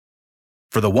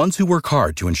For the ones who work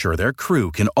hard to ensure their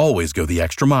crew can always go the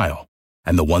extra mile,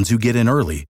 and the ones who get in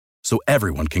early so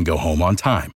everyone can go home on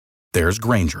time, there's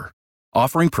Grainger,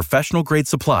 offering professional-grade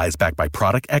supplies backed by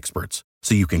product experts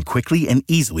so you can quickly and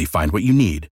easily find what you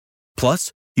need.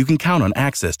 Plus, you can count on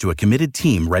access to a committed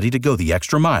team ready to go the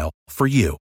extra mile for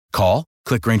you. Call,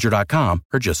 click Grainger.com,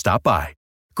 or just stop by.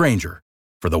 Grainger,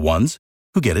 for the ones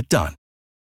who get it done.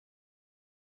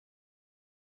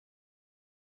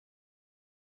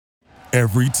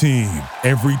 Every team,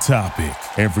 every topic,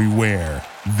 everywhere.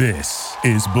 This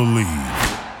is Believe.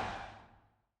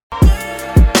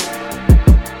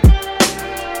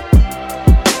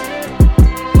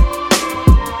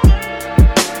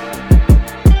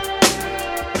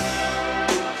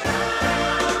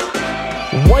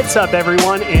 What's up,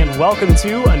 everyone, and welcome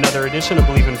to another edition of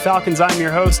Believe in Falcons. I'm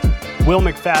your host, Will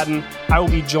McFadden. I will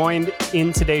be joined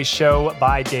in today's show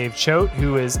by Dave Choate,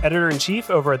 who is editor-in-chief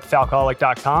over at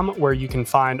Falcoholic.com, where you can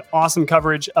find awesome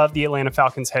coverage of the Atlanta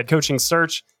Falcons head coaching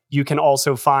search. You can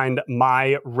also find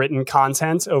my written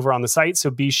content over on the site, so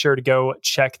be sure to go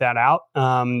check that out.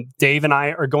 Dave and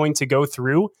I are going to go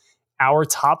through our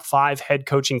top 5 head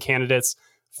coaching candidates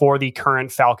for the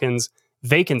current Falcons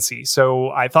vacancy.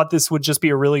 So I thought this would just be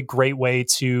a really great way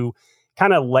to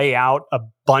kind of lay out a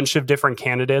bunch of different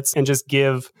candidates and just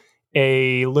give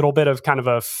a little bit of kind of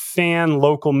a fan,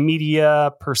 local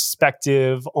media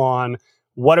perspective on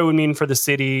what it would mean for the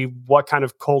city, what kind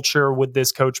of culture would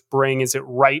this coach bring, is it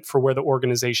right for where the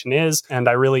organization is? And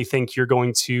I really think you're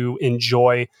going to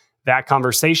enjoy that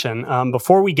conversation.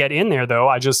 Before we get in there, though,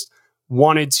 I just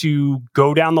wanted to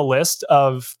go down the list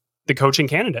of the coaching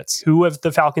candidates. Who have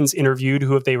the Falcons interviewed?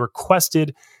 Who have they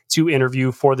requested to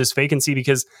interview for this vacancy?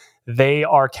 Because they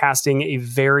are casting a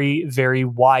very, very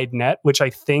wide net, which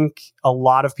I think a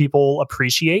lot of people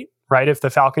appreciate, right? If the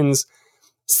Falcons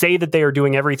say that they are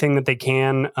doing everything that they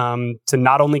can to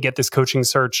not only get this coaching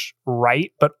search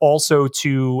right, but also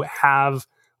to have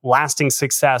lasting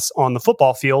success on the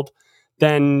football field,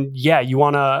 then yeah, you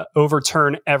want to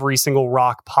overturn every single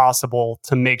rock possible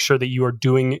to make sure that you are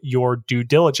doing your due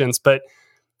diligence. But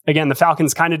again, the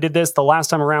Falcons kind of did this the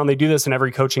last time around. They do this in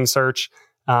every coaching search.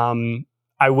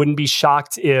 I wouldn't be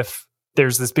shocked if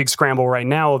there's this big scramble right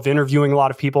now of interviewing a lot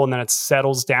of people and then it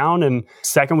settles down. And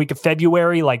second week of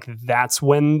February, like that's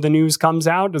when the news comes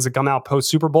out. Does it come out post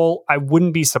Super Bowl? I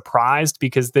wouldn't be surprised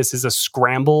because this is a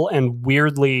scramble. And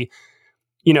weirdly,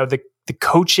 you know, the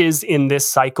coaches in this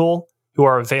cycle who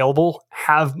are available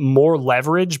have more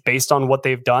leverage based on what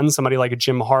they've done. Somebody like a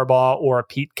Jim Harbaugh or a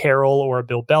Pete Carroll or a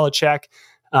Bill Belichick,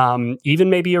 even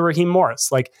maybe a Raheem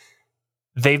Morris. Like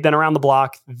they've been around the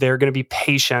block. They're going to be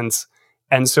patient.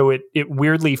 And so it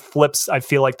weirdly flips, I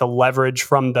feel like, the leverage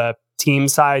from the team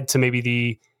side to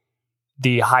maybe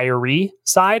the hiree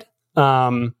side.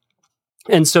 And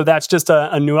so that's just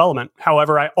a new element.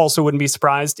 However, I also wouldn't be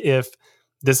surprised if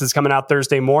this is coming out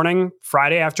Thursday morning,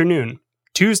 Friday afternoon,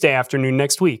 Tuesday afternoon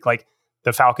next week, like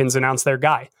the Falcons announced their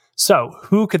guy. So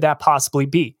who could that possibly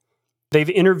be? They've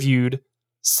interviewed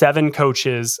 7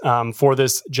 coaches for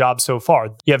this job so far.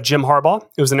 You have Jim Harbaugh.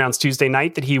 It was announced Tuesday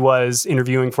night that he was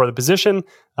interviewing for the position.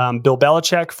 Bill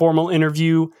Belichick, formal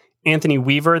interview. Anthony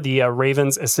Weaver, the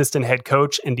Ravens assistant head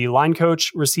coach and D-line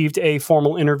coach, received a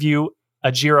formal interview.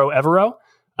 Ajiro Evero,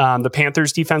 the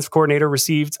Panthers defensive coordinator,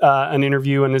 received an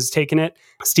interview and has taken it.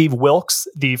 Steve Wilks,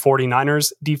 the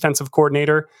 49ers defensive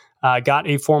coordinator, got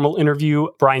a formal interview.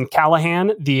 Brian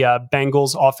Callahan, the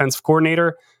Bengals offensive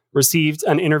coordinator, received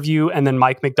an interview. And then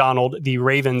Mike McDonald, the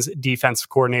Ravens defensive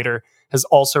coordinator, has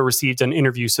also received an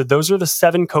interview. So those are the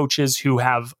 7 coaches who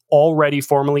have already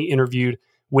formally interviewed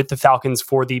with the Falcons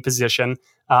for the position.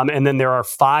 And then there are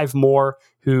 5 more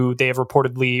who they have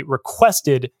reportedly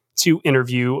requested to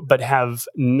interview, but have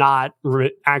not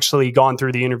actually gone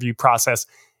through the interview process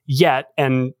yet.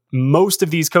 And most of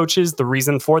these coaches, the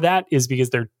reason for that is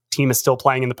because their team is still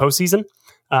playing in the postseason.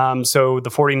 So the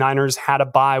 49ers had a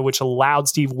bye, which allowed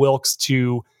Steve Wilks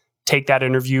to take that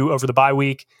interview over the bye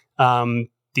week.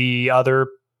 The other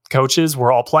coaches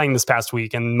were all playing this past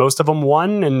week, and most of them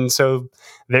won. And so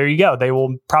there you go. They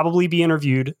will probably be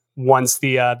interviewed once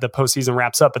the postseason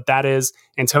wraps up. But that is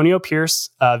Antonio Pierce,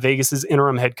 Vegas's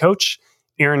interim head coach,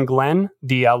 Aaron Glenn,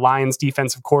 the Lions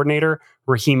defensive coordinator,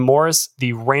 Raheem Morris,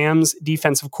 the Rams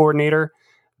defensive coordinator,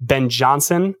 Ben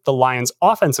Johnson, the Lions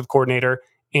offensive coordinator,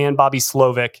 and Bobby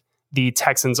Slovic, the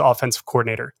Texans offensive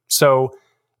coordinator. So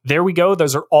there we go.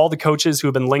 Those are all the coaches who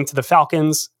have been linked to the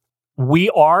Falcons. We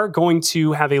are going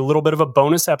to have a little bit of a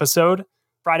bonus episode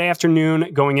Friday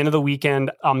afternoon going into the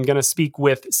weekend. I'm going to speak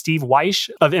with Steve Weish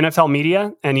of NFL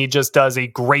Media, and he just does a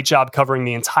great job covering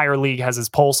the entire league, has his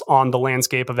pulse on the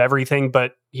landscape of everything.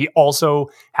 But he also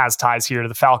has ties here to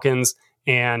the Falcons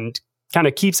and kind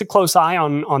of keeps a close eye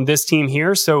on this team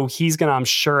here. So he's going to, I'm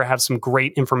sure, have some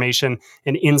great information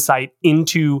and insight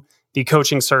into the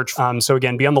coaching search. So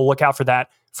again, be on the lookout for that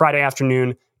Friday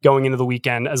afternoon going into the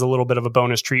weekend as a little bit of a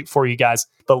bonus treat for you guys.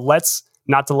 But let's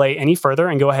not delay any further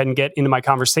and go ahead and get into my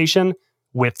conversation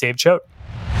with Dave Choate.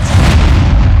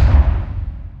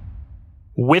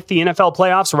 With the NFL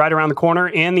playoffs right around the corner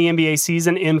and the NBA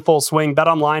season in full swing,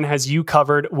 BetOnline has you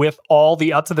covered with all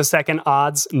the up-to-the-second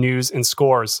odds, news, and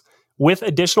scores. With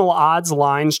additional odds,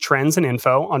 lines, trends, and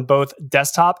info on both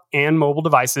desktop and mobile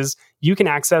devices, you can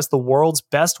access the world's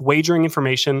best wagering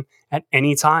information at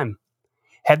any time.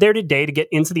 Head there today to get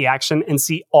into the action and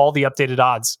see all the updated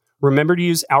odds. Remember to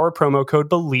use our promo code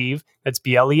BELIEVE, that's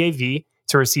BLEAV,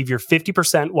 to receive your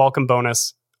 50% welcome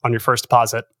bonus on your first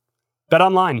deposit.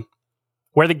 BetOnline,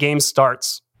 where the game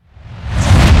starts.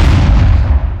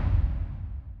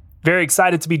 Very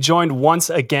excited to be joined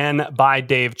once again by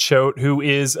Dave Choate, who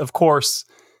is, of course,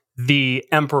 the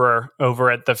emperor over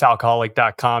at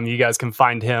thefalcoholic.com. You guys can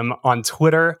find him on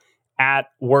Twitter at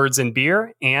Words and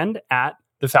Beer and at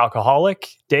the Falcoholic.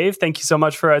 Dave, thank you so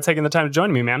much for taking the time to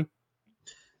join me, man.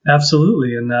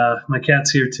 Absolutely. And my cat's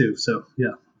here too. So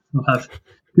yeah, we'll have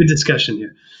good discussion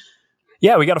here.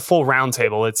 Yeah, we got a full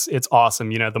roundtable. It's awesome.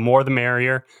 You know, the more the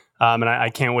merrier. And I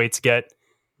can't wait to get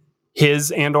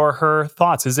his and or her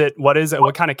thoughts. What is it?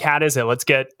 What kind of cat is it? Let's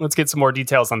get some more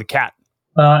details on the cat.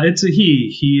 It's a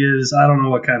he. He is, I don't know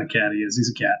what kind of cat he is.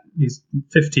 He's a cat. He's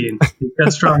 15. He's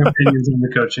got strong opinions on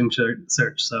the coaching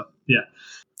search. So yeah.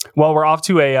 Well, we're off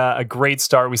to a great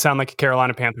start. We sound like a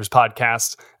Carolina Panthers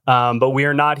podcast, but we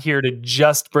are not here to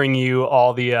just bring you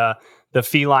all the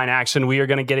feline action. We are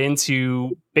going to get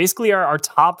into basically our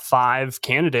top 5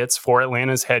 candidates for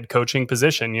Atlanta's head coaching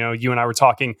position. You know, you and I were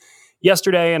talking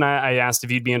yesterday, and I asked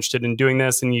if you'd be interested in doing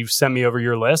this, and you've sent me over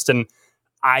your list, and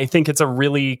I think it's a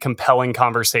really compelling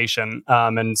conversation.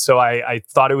 And so I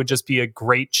thought it would just be a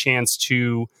great chance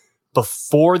to,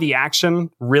 before the action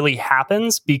really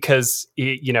happens, because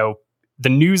the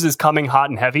news is coming hot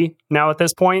and heavy now at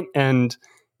this point, and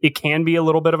it can be a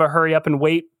little bit of a hurry up and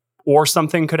wait, or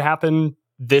something could happen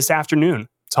this afternoon,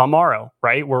 tomorrow,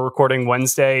 right? We're recording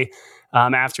Wednesday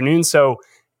afternoon, so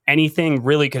anything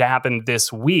really could happen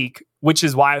this week, which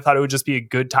is why I thought it would just be a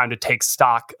good time to take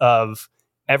stock of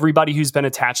everybody who's been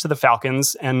attached to the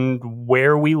Falcons and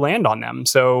where we land on them.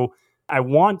 So I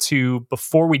want to,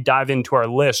 before we dive into our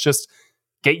list, just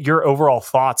get your overall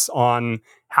thoughts on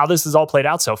how this has all played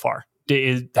out so far.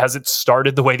 Has it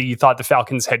started the way that you thought the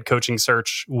Falcons head coaching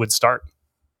search would start?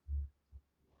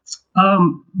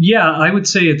 Yeah, I would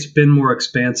say it's been more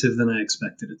expansive than I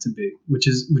expected it to be, which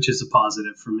is a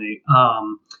positive for me.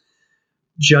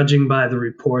 Judging by the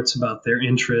reports about their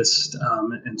interest,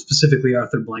 and specifically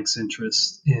Arthur Blank's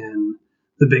interest in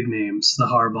the big names, the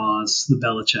Harbaughs, the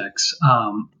Belichicks,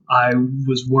 I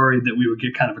was worried that we would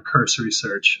get kind of a cursory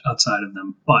search outside of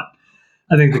them. But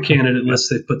I think the candidate list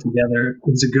they've put together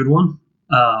is a good one.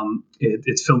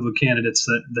 It's filled with candidates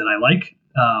that I like,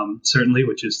 certainly,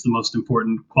 which is the most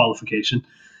important qualification,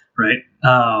 right?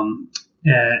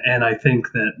 And I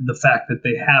think that the fact that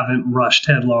they haven't rushed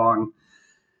headlong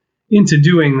into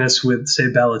doing this with, say,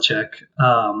 Belichick,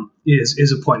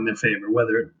 is a point in their favor,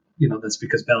 whether that's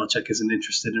because Belichick isn't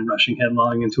interested in rushing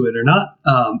headlong into it or not.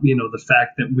 The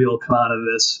fact that we'll come out of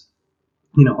this,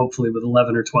 hopefully with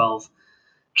 11 or 12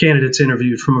 candidates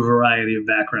interviewed from a variety of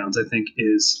backgrounds, I think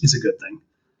is a good thing.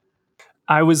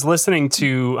 I was listening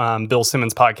to Bill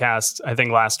Simmons' podcast, I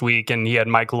think last week, and he had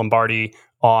Michael Lombardi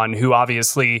on, who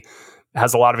obviously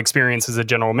has a lot of experience as a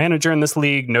general manager in this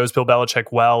league, knows Bill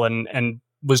Belichick well, and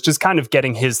was just kind of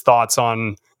getting his thoughts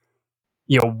on,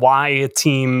 why a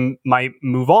team might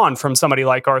move on from somebody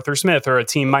like Arthur Smith, or a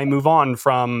team might move on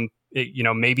from,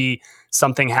 maybe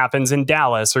something happens in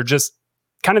Dallas, or just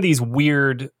kind of these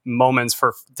weird moments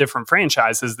for different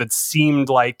franchises that seemed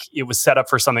like it was set up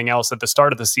for something else at the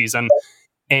start of the season.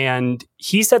 And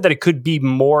he said that it could be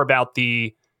more about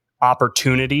the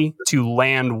opportunity to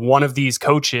land one of these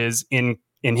coaches in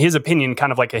his opinion,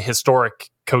 kind of like a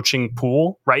historic coaching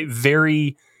pool, right?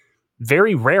 Very,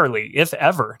 very rarely, if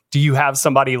ever, do you have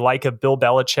somebody like a Bill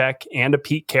Belichick and a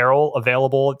Pete Carroll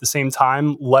available at the same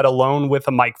time, let alone with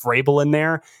a Mike Vrabel in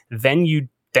there. Then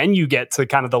you get to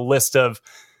kind of the list of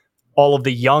all of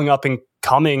the young up and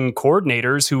coming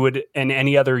coordinators who would in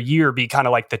any other year be kind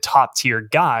of like the top tier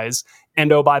guys.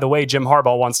 And oh, by the way, Jim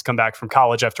Harbaugh wants to come back from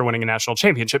college after winning a national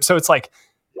championship. So it's like,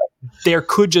 there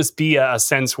could just be a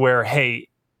sense where, hey,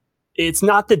 it's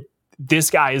not that this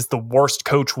guy is the worst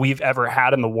coach we've ever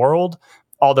had in the world,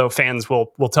 although fans will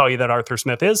tell you that Arthur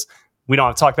Smith is. We don't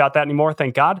have to talk about that anymore,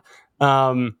 thank God.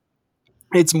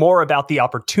 It's more about the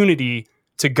opportunity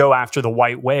to go after the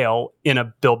white whale in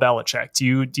a Bill Belichick. Do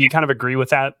you kind of agree with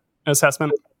that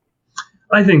assessment?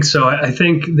 I think so. I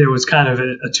think there was kind of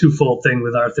a twofold thing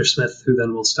with Arthur Smith, who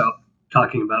then we'll stop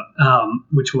talking about,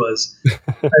 which was,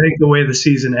 I think the way the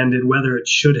season ended, whether it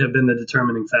should have been the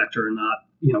determining factor or not,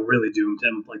 really doomed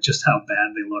him. Like just how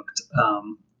bad they looked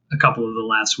a couple of the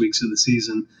last weeks of the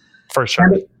season. For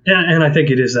sure. And I think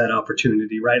it is that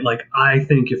opportunity, right? Like I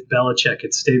think if Belichick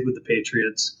had stayed with the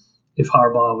Patriots, if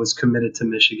Harbaugh was committed to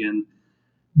Michigan,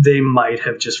 they might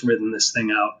have just ridden this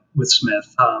thing out with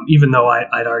Smith, even though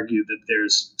I'd argue that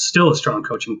there's still a strong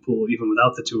coaching pool, even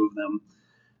without the two of them,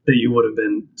 that you would have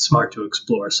been smart to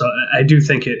explore. So I do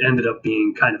think it ended up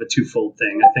being kind of a twofold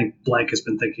thing. I think Blank has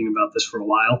been thinking about this for a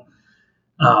while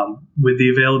with the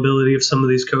availability of some of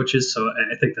these coaches. So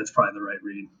I think that's probably the right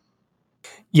read.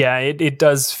 Yeah, it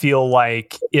does feel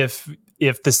like if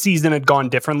the season had gone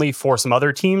differently for some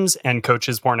other teams and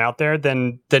coaches weren't out there,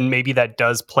 then maybe that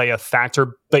does play a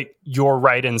factor. But you're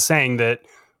right in saying that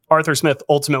Arthur Smith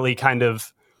ultimately kind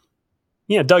of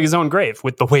dug his own grave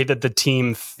with the way that the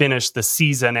team finished the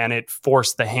season, and it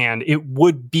forced the hand. It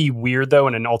would be weird, though,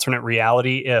 in an alternate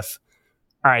reality if,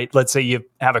 all right, let's say you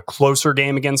have a closer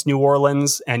game against New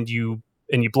Orleans and you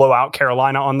blow out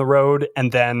Carolina on the road,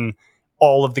 and then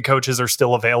all of the coaches are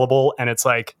still available, and it's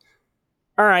like,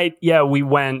 all right, yeah, we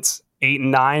went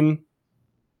 8-9.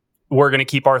 We're going to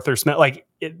keep Arthur Smith. Like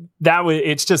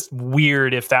it's just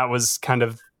weird if that was kind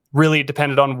of really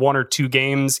dependent on one or two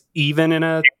games, even in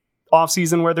a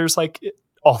offseason where there's like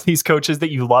all these coaches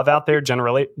that you love out there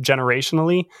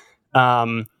generationally.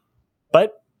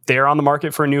 But they're on the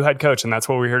market for a new head coach, and that's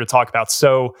what we're here to talk about.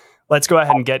 So let's go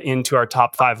ahead and get into our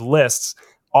top 5 lists.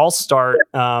 I'll start.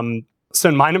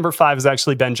 So my number 5 is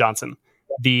actually Ben Johnson,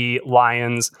 the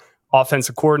Lions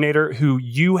offensive coordinator, who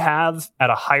you have at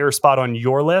a higher spot on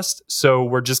your list. So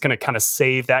we're just going to kind of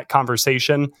save that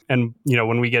conversation. And,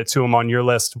 when we get to him on your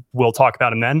list, we'll talk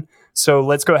about him then. So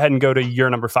let's go ahead and go to your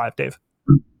number 5, Dave.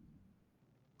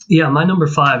 Yeah, my number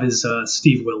 5 is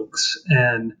Steve Wilks.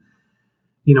 And,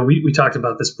 we talked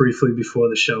about this briefly before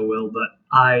the show, Will, but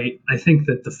I think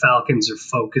that the Falcons are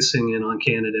focusing in on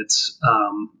candidates,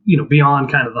 beyond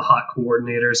kind of the hot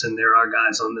coordinators. And there are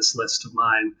guys on this list of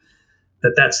mine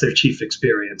that's their chief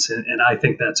experience. And I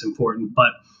think that's important.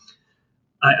 But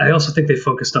I also think they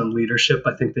focused on leadership.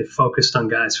 I think they focused on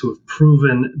guys who have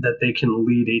proven that they can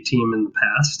lead a team in the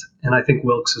past. And I think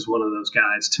Wilks is one of those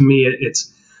guys. To me,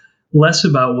 it's less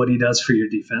about what he does for your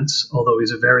defense, although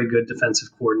he's a very good defensive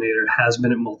coordinator, has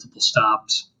been at multiple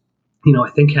stops. I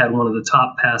think had one of the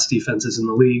top pass defenses in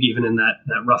the league, even in that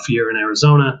rough year in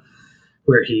Arizona,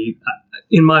 where he,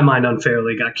 in my mind,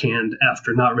 unfairly got canned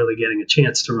after not really getting a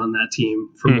chance to run that team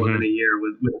for more than a year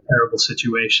with a terrible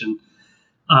situation.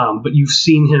 But you've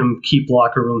seen him keep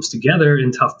locker rooms together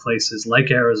in tough places like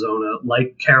Arizona,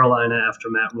 like Carolina after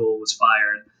Matt Rule was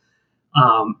fired.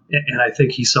 And I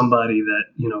think he's somebody that,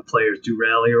 players do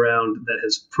rally around, that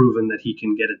has proven that he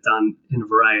can get it done in a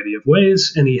variety of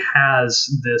ways. And he has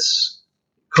this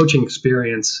coaching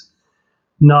experience,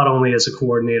 not only as a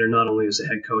coordinator, not only as a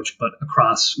head coach, but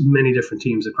across many different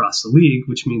teams across the league,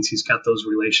 which means he's got those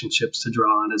relationships to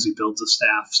draw on as he builds a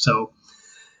staff. So,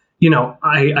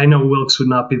 I know Wilks would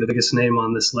not be the biggest name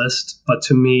on this list, but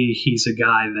to me, he's a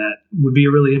guy that would be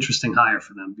a really interesting hire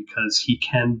for them because he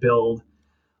can build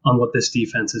on what this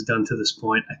defense has done to this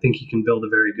point. I think he can build a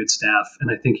very good staff, and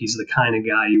I think he's the kind of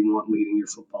guy you want leading your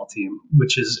football team,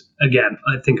 which is, again,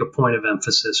 I think a point of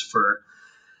emphasis for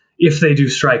if they do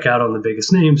strike out on the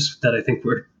biggest names that I think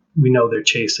we know they're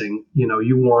chasing.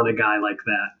 You want a guy like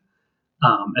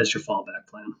that as your fallback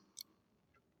plan.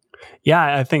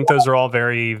 Yeah, I think those are all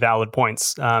very valid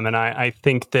points. And I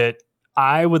think that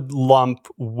I would lump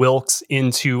Wilks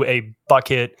into a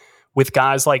bucket with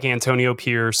guys like Antonio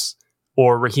Pierce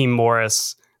or Raheem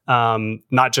Morris,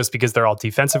 not just because they're all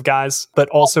defensive guys, but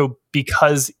also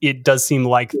because it does seem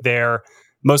like their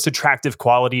most attractive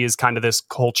quality is kind of this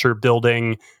culture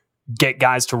building, get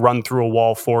guys to run through a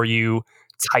wall for you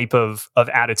type of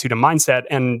attitude and mindset.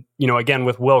 And, again,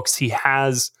 with Wilks, he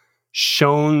has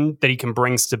shown that he can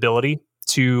bring stability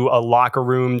to a locker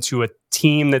room, to a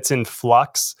team that's in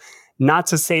flux. Not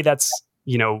to say that's,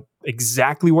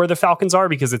 exactly where the Falcons are,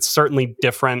 because it's certainly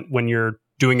different when you're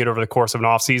doing it over the course of an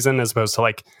offseason as opposed to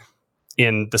like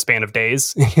in the span of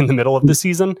days in the middle of the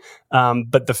season.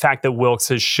 But the fact that Wilks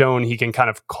has shown he can kind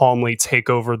of calmly take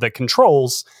over the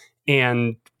controls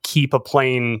and keep a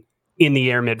plane in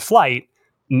the air mid-flight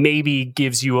maybe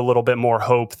gives you a little bit more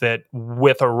hope that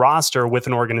with a roster, with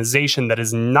an organization that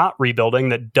is not rebuilding,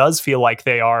 that does feel like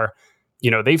they are,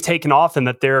 they've taken off and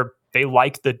that they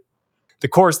like the the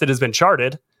course that has been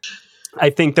charted, I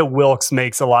think that Wilkes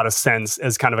makes a lot of sense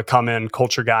as kind of a come-in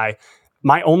culture guy.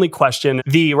 My only question,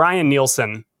 the Ryan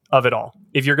Nielsen of it all,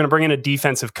 if you're going to bring in a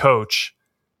defensive coach,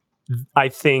 I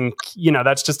think,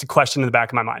 that's just a question in the back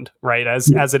of my mind, right? As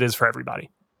it is for everybody.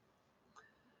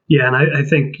 Yeah, and I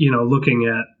think, looking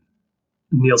at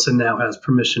Nielsen now has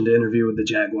permission to interview with the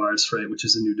Jaguars, right, which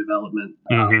is a new development.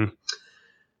 Mm-hmm.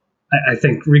 I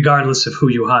think regardless of who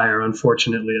you hire,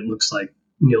 unfortunately, it looks like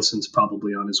Nielsen's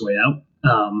probably on his way out.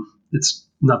 It's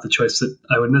not the choice that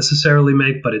I would necessarily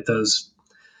make, but it does,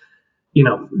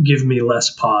 give me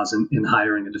less pause in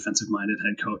hiring a defensive-minded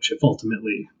head coach if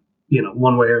ultimately,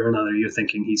 one way or another, you're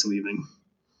thinking he's leaving.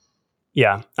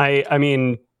 Yeah, I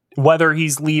mean, whether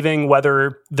he's leaving,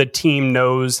 whether the team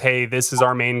knows, hey, this is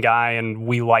our main guy and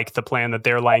we like the plan that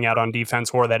they're laying out on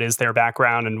defense, or that is their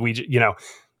background, and we,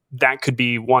 that could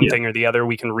be one thing or the other.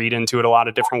 We can read into it a lot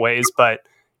of different ways, but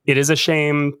it is a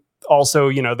shame.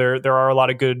 Also, there are a lot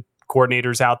of good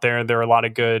coordinators out there. There are a lot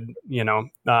of good,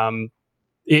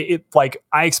 like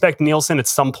I expect Nielsen at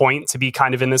some point to be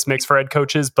kind of in this mix for head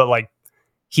coaches, but like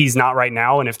he's not right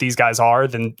now. And if these guys are,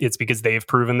 then it's because they've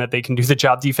proven that they can do the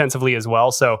job defensively as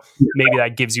well. So maybe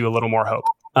that gives you a little more hope.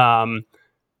 All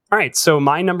right. So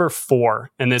my number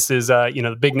 4, and this is,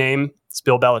 the big name, it's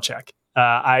Bill Belichick.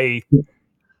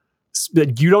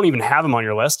 You don't even have him on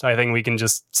your list. I think we can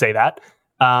just say that.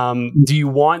 Do you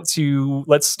want to,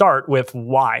 let's start with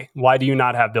why do you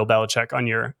not have Bill Belichick on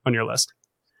your list?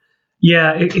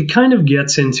 Yeah, it kind of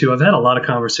gets into, I've had a lot of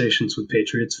conversations with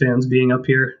Patriots fans being up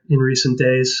here in recent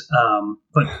days,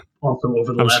 but also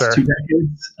over the last 2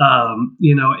 decades,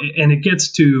 and it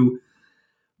gets to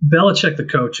Belichick, the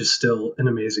coach, is still an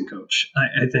amazing coach.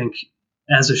 I think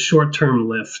as a short-term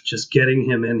lift, just getting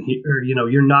him in here,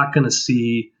 you're not going to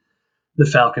see the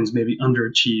Falcons maybe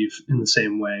underachieve in the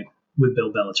same way with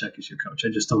Bill Belichick as your coach. I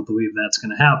just don't believe that's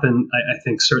going to happen. I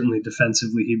think certainly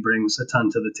defensively he brings a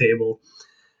ton to the table.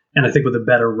 And I think with a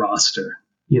better roster,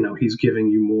 he's giving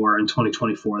you more in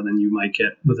 2024 than you might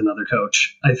get with another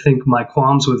coach. I think my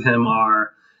qualms with him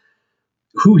are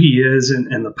who he is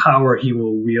and the power he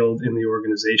will wield in the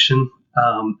organization.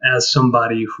 As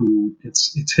somebody who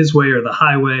it's his way or the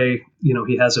highway,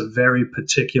 he has a very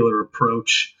particular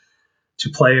approach to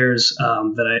players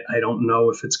that I don't know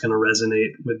if it's going to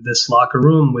resonate with this locker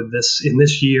room, with this in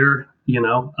this year.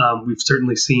 We've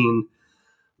certainly seen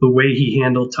the way he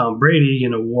handled Tom Brady,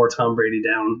 wore Tom Brady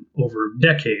down over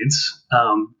decades.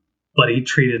 But he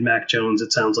treated Mac Jones,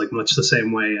 it sounds like, much the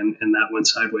same way, and that went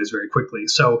sideways very quickly.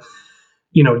 So,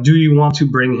 do you want to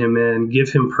bring him in,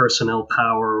 give him personnel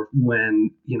power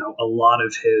when, a lot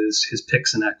of his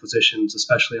picks and acquisitions,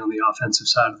 especially on the offensive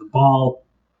side of the ball,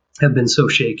 have been so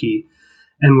shaky?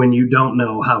 And when you don't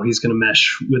know how he's going to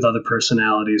mesh with other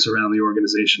personalities around the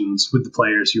organizations, with the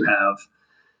players you have,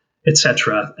 et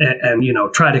cetera, and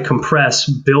try to compress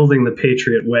building the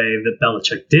Patriot way that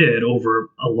Belichick did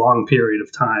over a long period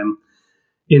of time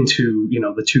into,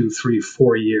 the 2, 3,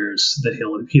 4 years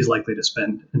that he's likely to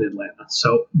spend in Atlanta.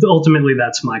 So ultimately,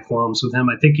 that's my qualms with him.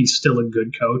 I think he's still a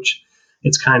good coach.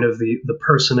 It's kind of the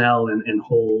personnel and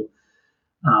whole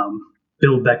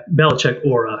Bill Belichick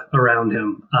aura around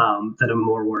him that I'm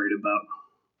more worried about.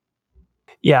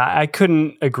 Yeah, I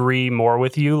couldn't agree more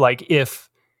with you. Like if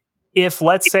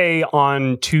let's say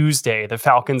on Tuesday, the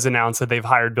Falcons announce that they've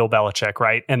hired Bill Belichick,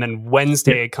 right? And then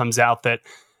Wednesday it comes out that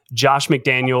Josh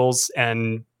McDaniels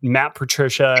and Matt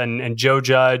Patricia and Joe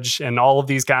Judge and all of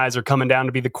these guys are coming down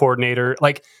to be the coordinator.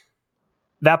 Like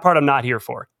that part I'm not here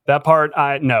for. That part,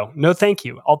 no, thank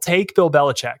you. I'll take Bill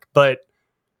Belichick. But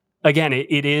again,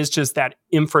 it is just that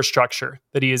infrastructure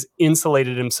that he has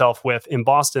insulated himself with in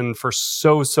Boston for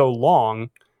so long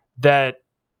that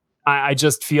I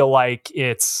just feel like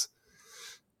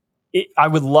I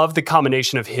would love the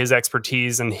combination of his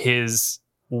expertise and his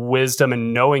wisdom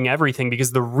and knowing everything,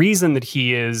 because the reason that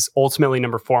he is ultimately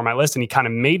number 4 on my list, and he kind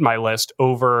of made my list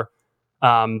over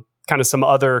kind of some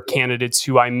other candidates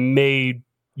who I may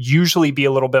usually be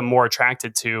a little bit more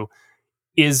attracted to,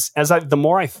 is the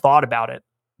more I thought about it,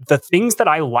 the things that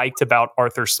I liked about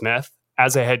Arthur Smith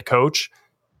as a head coach,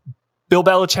 Bill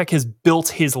Belichick has built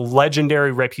his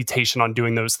legendary reputation on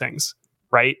doing those things,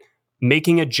 right?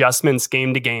 Making adjustments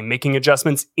game to game, making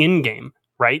adjustments in game,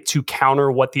 right? To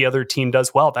counter what the other team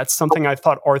does well. That's something I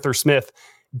thought Arthur Smith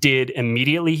did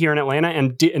immediately here in Atlanta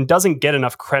and doesn't get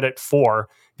enough credit for,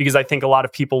 because I think a lot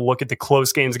of people look at the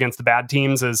close games against the bad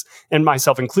teams as, and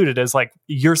myself included, as like,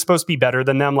 you're supposed to be better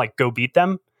than them, like go beat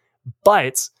them.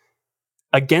 But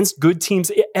against good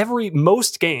teams,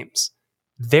 most games,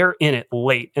 they're in it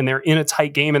late and they're in a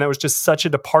tight game. And that was just such a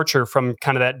departure from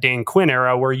kind of that Dan Quinn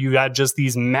era where you had just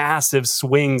these massive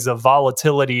swings of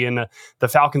volatility, and the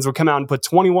Falcons would come out and put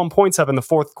 21 points up in the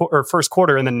first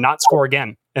quarter and then not score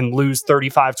again and lose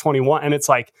 35-21. And it's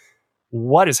like,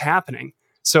 what is happening?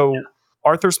 So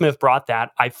Arthur Smith brought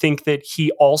that. I think that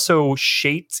he also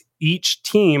shaped each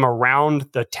team around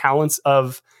the talents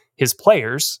of his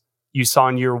players. You saw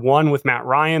in year one with Matt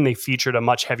Ryan, they featured a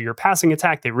much heavier passing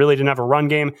attack. They really didn't have a run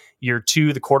game. Year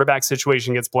two, the quarterback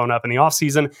situation gets blown up in the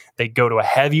offseason. They go to a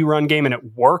heavy run game and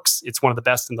it works. It's one of the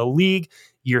best in the league.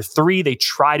 Year three, they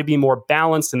try to be more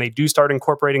balanced and they do start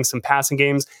incorporating some passing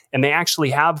games. And they actually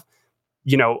have,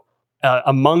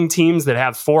 among teams that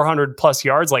have 400 plus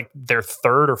yards, like their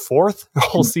third or fourth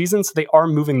whole season. So they are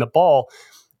moving the ball.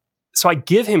 So I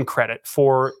give him credit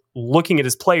for looking at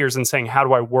his players and saying, how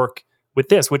do I work with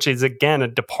this, which is, again, a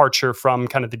departure from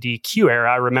kind of the DQ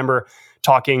era. I remember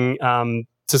talking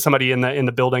to somebody in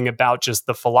the building about just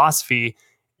the philosophy,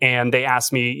 and they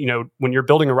asked me, when you're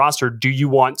building a roster, do you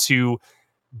want to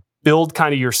build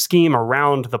kind of your scheme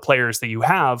around the players that you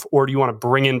have, or do you want to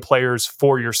bring in players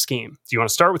for your scheme? Do you want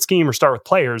to start with scheme or start with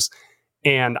players?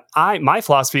 And my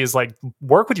philosophy is like,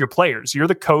 work with your players. You're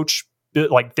the coach.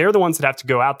 Like, they're the ones that have to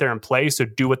go out there and play, so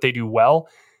do what they do well.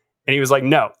 And he was like,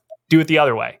 no, do it the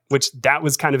other way, which that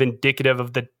was kind of indicative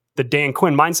of the Dan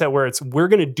Quinn mindset, where it's, we're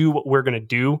going to do what we're going to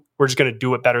do. We're just going to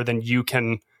do it better than you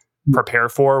can prepare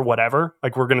for, whatever.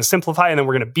 Like, we're going to simplify, and then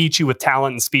we're going to beat you with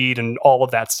talent and speed and all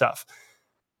of that stuff.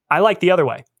 I like the other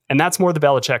way, and that's more the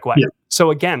Belichick way. Yeah.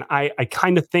 So again, I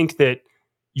kind of think that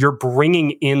you're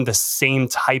bringing in the same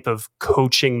type of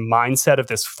coaching mindset of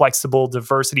this flexible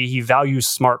diversity. He values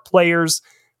smart players.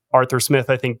 Arthur Smith,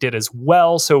 I think, did as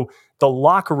well. So the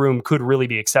locker room could really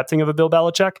be accepting of a Bill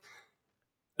Belichick.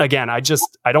 Again, I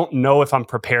don't know if I'm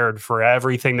prepared for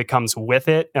everything that comes with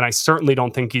it. And I certainly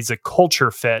don't think he's a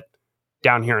culture fit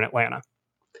down here in Atlanta.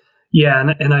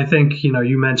 Yeah. And I think,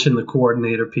 you mentioned the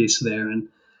coordinator piece there, and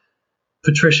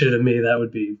Patricia, to me, that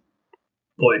would be,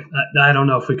 boy, I don't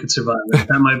know if we could survive that.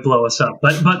 That might blow us up.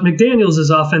 But McDaniels as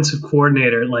offensive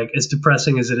coordinator, like, as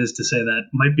depressing as it is to say that,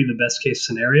 might be the best case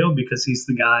scenario because he's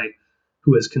the guy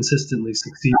who has consistently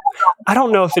succeeded. I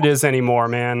don't know if it is anymore,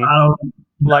 man.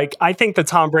 I think the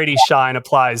Tom Brady shine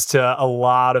applies to a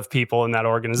lot of people in that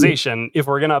organization. If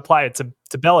we're going to apply it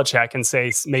to Belichick and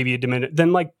say maybe a diminished,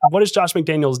 then what has Josh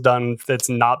McDaniels done that's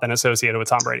not been associated with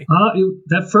Tom Brady?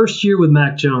 That first year with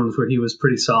Mac Jones, where he was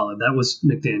pretty solid, that was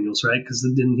McDaniels, right? Because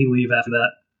didn't he leave after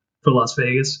that for Las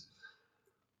Vegas?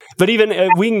 But even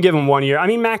we can give him 1 year. I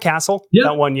mean, Matt Castle,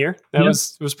 that 1 year, that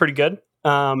was pretty good.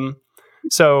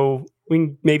 So we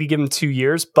can maybe give him 2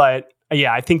 years, but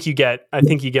yeah, I think you get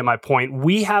my point.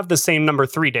 We have the same number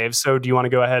 3, Dave. So do you want to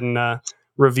go ahead and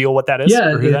reveal what that is?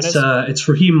 Yeah, it's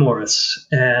Raheem Morris.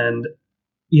 And,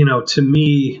 to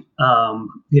me,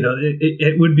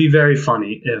 it would be very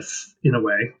funny if, in a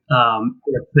way,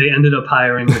 if they ended up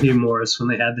hiring Raheem Morris when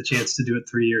they had the chance to do it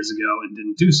 3 years ago and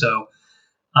didn't do so.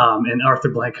 And Arthur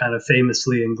Blank kind of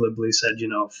famously and glibly said,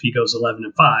 if he goes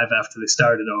 11-5 after they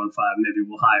started 0-5, maybe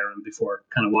we'll hire him, before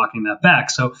kind of walking that back.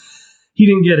 So he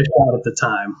didn't get a shot at the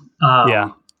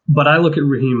time. But I look at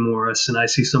Raheem Morris and I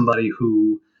see somebody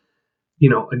who,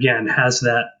 again, has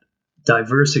that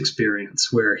diverse experience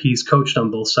where he's coached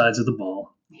on both sides of the ball.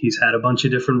 He's had a bunch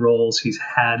of different roles. He's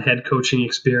had head coaching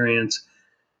experience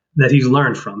that he's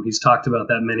learned from. He's talked about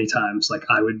that many times. Like,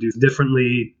 I would do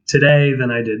differently today than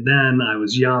I did then. I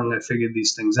was young. I figured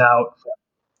these things out.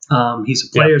 He's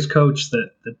a player's coach that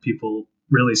people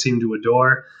really seem to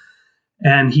adore.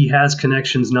 And he has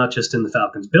connections not just in the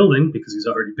Falcons building, because he's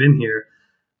already been here,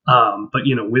 but,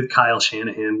 with Kyle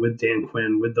Shanahan, with Dan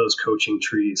Quinn, with those coaching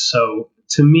trees. So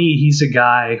to me, he's a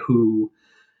guy who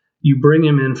you bring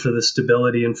him in for the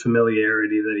stability and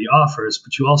familiarity that he offers,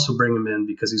 but you also bring him in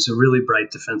because he's a really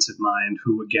bright defensive mind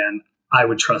who, again, I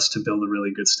would trust to build a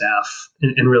really good staff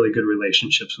and really good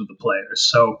relationships with the players.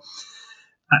 So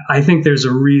I think there's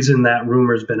a reason that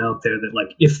rumor's been out there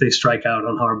that, if they strike out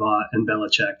on Harbaugh and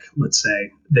Belichick, let's say,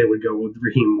 they would go with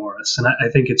Raheem Morris. And I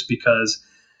think it's because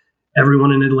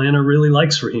everyone in Atlanta really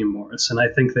likes Raheem Morris. And I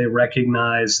think they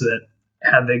recognize that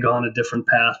had they gone a different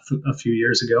path a few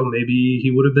years ago, maybe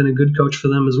he would have been a good coach for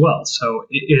them as well. So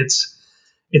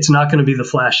it's not going to be the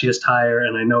flashiest hire,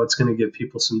 and I know it's going to give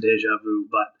people some deja vu,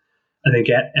 but I think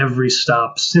at every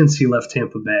stop since he left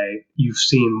Tampa Bay, you've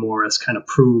seen Morris kind of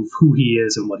prove who he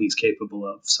is and what he's capable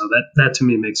of. So that to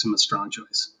me makes him a strong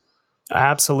choice.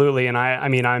 Absolutely. And I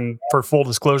mean, I'm, for full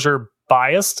disclosure,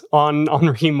 biased on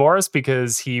Raheem Morris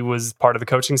because he was part of the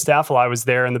coaching staff while I was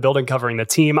there in the building covering the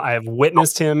team. I have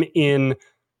witnessed him in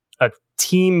a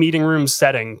team meeting room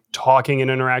setting, talking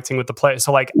and interacting with the players.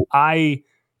 So like I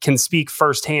can speak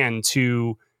firsthand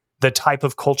to the type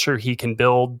of culture he can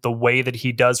build, the way that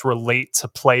he does relate to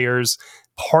players.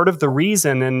 Part of the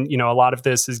reason, and a lot of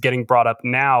this is getting brought up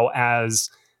now as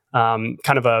kind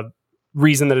of a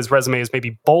reason that his resume is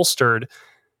maybe bolstered,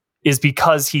 is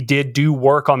because he did do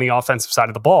work on the offensive side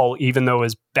of the ball. Even though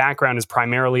his background is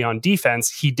primarily on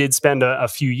defense, he did spend a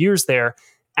few years there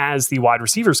as the wide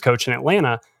receivers coach in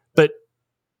Atlanta. But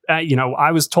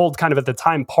I was told kind of at the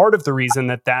time, part of the reason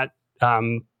that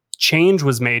change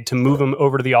was made to move him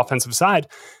over to the offensive side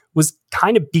was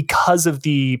kind of because of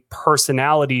the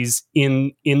personalities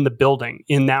in the building,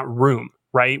 in that room,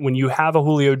 right? When you have a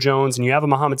Julio Jones and you have a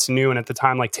Mohamed Sanu, and at the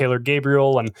time like Taylor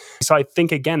Gabriel. And so I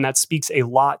think, again, that speaks a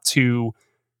lot to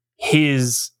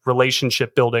his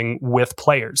relationship building with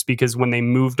players, because when they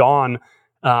moved on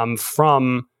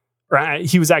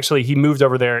he moved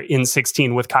over there in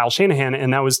 2016 with Kyle Shanahan.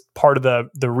 And that was part of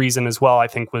the reason as well, I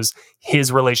think, was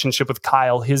his relationship with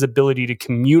Kyle, his ability to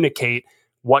communicate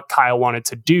what Kyle wanted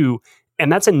to do. And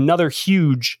that's another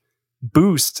huge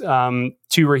boost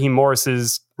to Raheem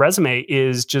Morris's resume,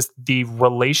 is just the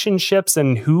relationships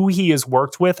and who he has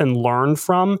worked with and learned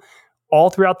from all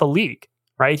throughout the league,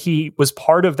 right? He was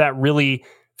part of that really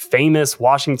famous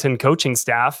Washington coaching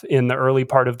staff in the early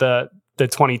part of the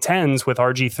 2010s with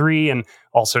RG3, and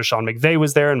also Sean McVay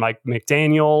was there, and Mike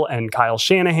McDaniel and Kyle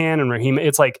Shanahan and Raheem.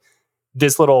 It's like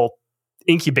this little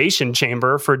incubation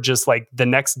chamber for just like the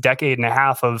next decade and a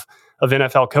half of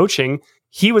NFL coaching.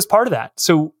 He was part of that.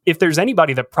 So if there's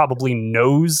anybody that probably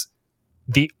knows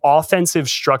the offensive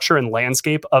structure and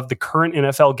landscape of the current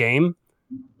NFL game,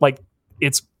 like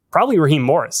it's probably Raheem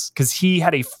Morris, because he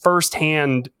had a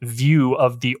firsthand view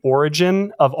of the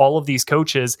origin of all of these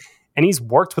coaches. And he's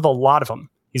worked with a lot of them.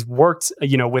 He's worked,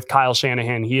 with Kyle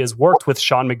Shanahan. He has worked with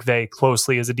Sean McVay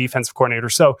closely as a defensive coordinator.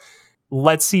 So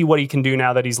let's see what he can do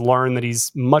now that he's learned that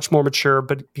he's much more mature.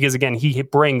 But because, again, he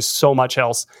brings so much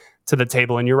else to the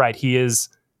table. And you're right, he is,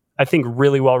 I think,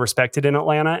 really well respected in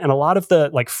Atlanta. And a lot of the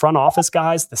like front office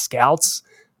guys, the scouts,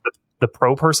 the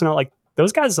pro personnel, like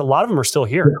those guys, a lot of them are still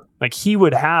here. Yeah. Like he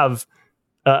would have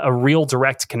a real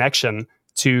direct connection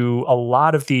to a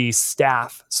lot of the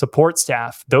staff, support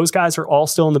staff. Those guys are all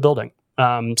still in the building.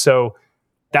 So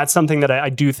that's something that I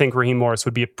do think Raheem Morris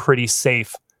would be a pretty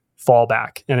safe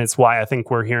fallback. And it's why I think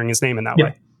we're hearing his name in that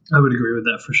way. I would agree with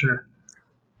that for sure.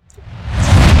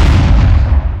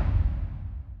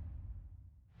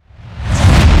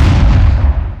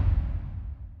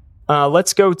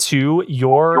 Let's go to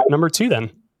your number 2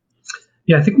 then.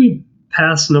 Yeah, I think we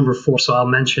passed number 4, so I'll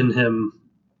mention him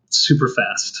super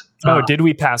fast. Did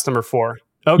we pass number 4?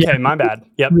 Okay, my bad.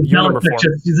 Yep, you're number 4.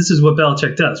 This is what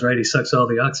Belichick does, right? He sucks all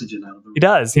the oxygen out of them. He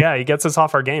does, yeah. He gets us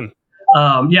off our game.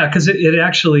 Because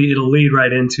it'll lead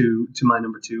right into my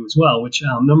number 2 as well, which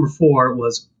number 4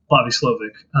 was Bobby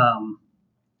Slovic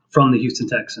from the Houston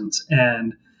Texans.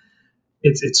 And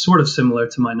it's sort of similar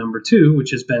to my number 2,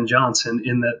 which is Ben Johnson,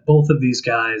 in that both of these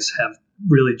guys have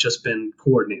really just been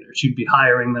coordinators. You'd be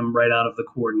hiring them right out of the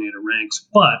coordinator ranks,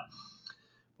 but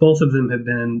both of them have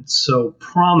been so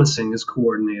promising as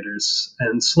coordinators.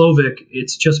 And Slovic,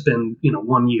 it's just been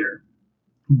 1 year,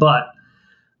 but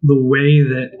the way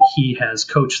that he has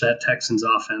coached that Texans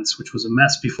offense, which was a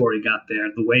mess before he got there,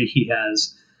 the way he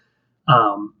has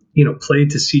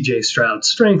played to CJ Stroud's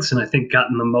strengths, and I think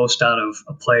gotten the most out of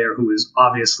a player who is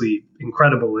obviously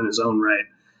incredible in his own right,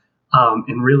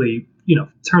 and really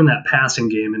turn that passing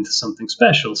game into something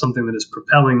special, something that is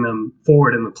propelling them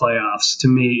forward in the playoffs, to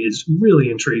me is really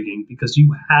intriguing, because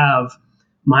you have,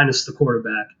 minus the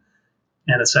quarterback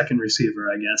and a second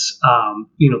receiver, I guess,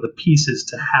 the pieces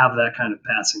to have that kind of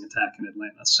passing attack in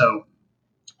Atlanta. So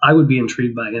I would be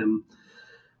intrigued by him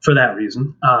for that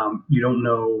reason. You don't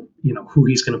know, who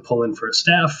he's going to pull in for a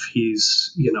staff.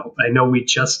 He's, I know we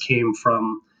just came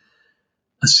from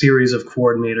a series of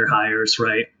coordinator hires,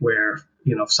 right, where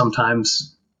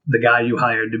sometimes the guy you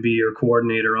hired to be your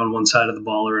coordinator on one side of the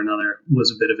ball or another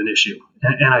was a bit of an issue.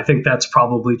 And I think that's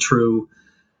probably true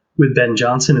with Ben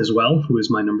Johnson as well, who is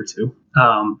my number 2.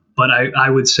 But I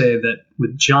would say that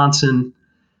with Johnson,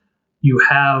 you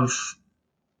have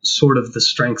sort of the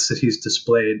strengths that he's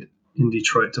displayed in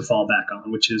Detroit to fall back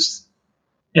on, which is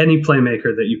any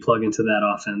playmaker that you plug into that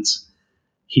offense,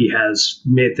 he has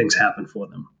made things happen for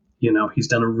them. He's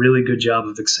done a really good job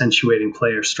of accentuating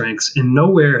player strengths, and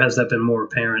nowhere has that been more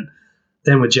apparent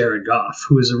than with Jared Goff,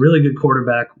 who is a really good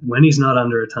quarterback when he's not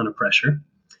under a ton of pressure,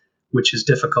 which is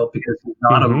difficult because he's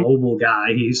not a mobile guy.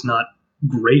 He's not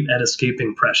great at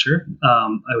escaping pressure.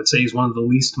 I would say he's one of the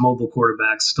least mobile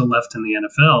quarterbacks still left in the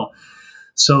NFL.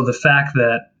 So the fact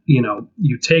that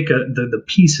you take the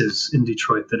pieces in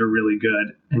Detroit that are really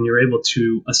good, and you're able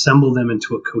to assemble them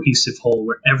into a cohesive whole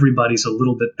where everybody's a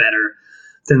little bit better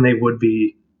than they would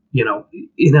be,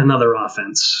 in another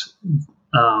offense.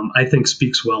 I think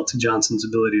speaks well to Johnson's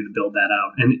ability to build that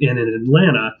out. And in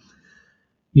Atlanta,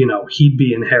 he'd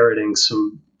be inheriting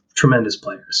some tremendous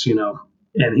players,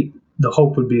 and the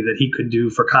hope would be that he could do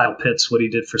for Kyle Pitts what he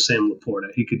did for Sam Laporta.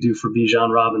 He could do for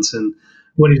Bijan Robinson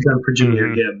what he's done for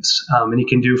Jahmyr Gibbs. And he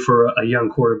can do for a young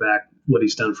quarterback what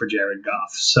he's done for Jared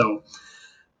Goff. So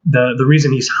the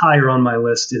reason he's higher on my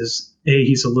list is, A,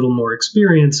 he's a little more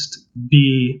experienced.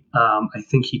 B, I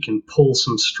think he can pull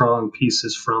some strong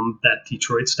pieces from that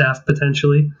Detroit staff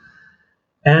potentially.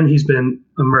 And he's been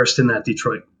immersed in that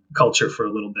Detroit culture for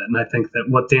a little bit. And I think that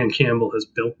what Dan Campbell has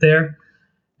built there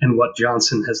and what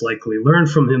Johnson has likely learned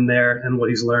from him there and what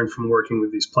he's learned from working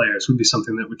with these players would be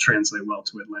something that would translate well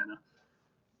to Atlanta.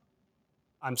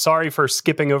 I'm sorry for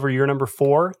skipping over your number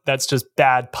 4. That's just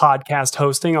bad podcast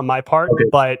hosting on my part. Okay.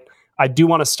 But I do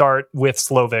want to start with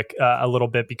Slovic a little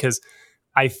bit, because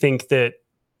I think that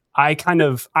I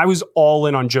was all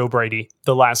in on Joe Brady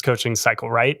the last coaching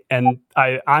cycle, right? And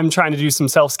I'm trying to do some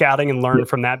self-scouting and learn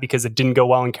from that, because it didn't go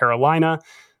well in Carolina.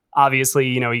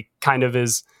 Obviously, he kind of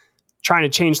is trying to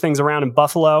change things around in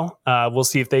Buffalo. We'll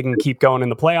see if they can keep going in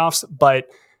the playoffs. But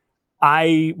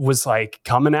I was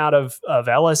coming out of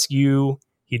LSU.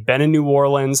 He'd been in New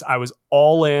Orleans. I was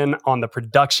all in on the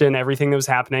production, everything that was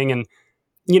happening. And,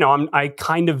 I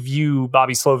kind of view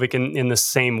Bobby Slovic in the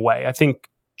same way. I think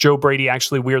Joe Brady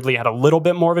actually weirdly had a little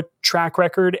bit more of a track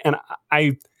record. And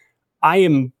I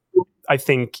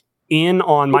think in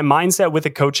on my mindset with a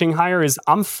coaching hire is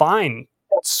I'm fine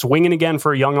swinging again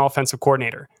for a young offensive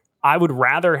coordinator. I would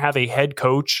rather have a head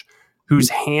coach whose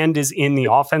hand is in the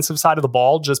offensive side of the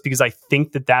ball, just because I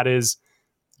think that is,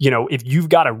 if you've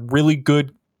got a really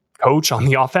good coach on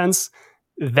the offense,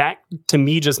 that to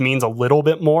me just means a little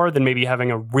bit more than maybe having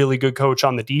a really good coach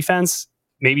on the defense.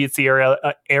 Maybe it's the era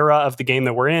of the game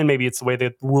that we're in. Maybe it's the way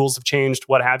the rules have changed,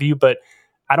 what have you. But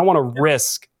I don't want to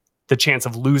risk the chance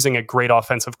of losing a great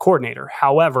offensive coordinator.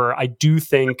 However, I do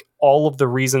think all of the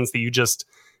reasons that you just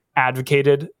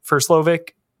advocated for Slovic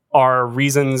are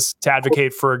reasons to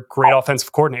advocate for a great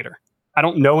offensive coordinator. I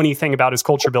don't know anything about his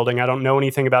culture building. I don't know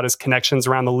anything about his connections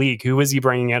around the league. Who is he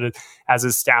bringing in as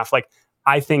his staff?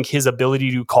 I think his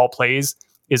ability to call plays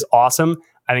is awesome.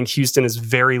 I think Houston is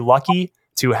very lucky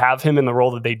to have him in the role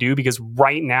that they do, because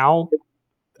right now,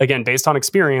 again, based on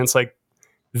experience,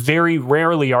 very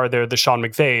rarely are there the Sean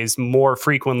McVays. More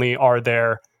frequently are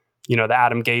there, the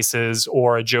Adam Gases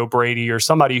or a Joe Brady or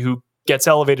somebody who gets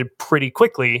elevated pretty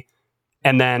quickly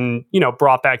and then,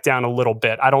 brought back down a little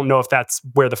bit. I don't know if that's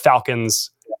where the Falcons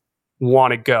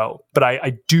want to go, but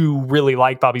I do really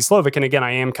like Bobby Slovic. And again,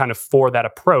 I am kind of for that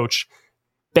approach.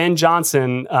 Ben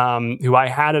Johnson, who I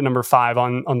had at number 5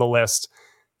 on the list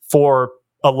for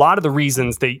a lot of the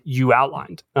reasons that you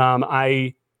outlined.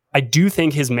 I do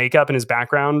think his makeup and his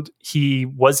background, he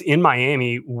was in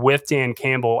Miami with Dan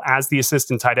Campbell as the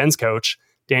assistant tight ends coach.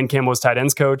 Dan Campbell was tight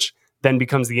ends coach, then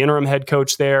becomes the interim head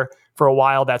coach there for a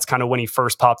while. That's kind of when he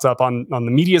first pops up on the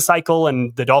media cycle,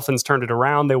 and the Dolphins turned it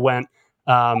around. They went,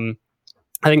 I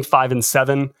think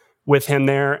 5-7 with him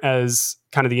there as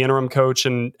kind of the interim coach.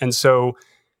 And so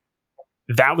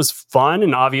that was fun.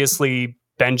 And obviously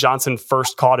Ben Johnson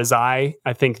first caught his eye,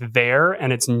 I think, there.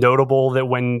 And it's notable that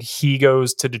when he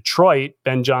goes to Detroit,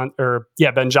 Ben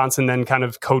Johnson then kind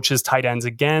of coaches tight ends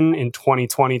again in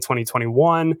 2020,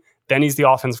 2021. Then he's the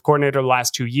offensive coordinator the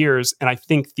last 2 years. And I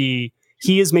think he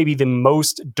is maybe the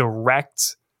most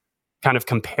direct kind of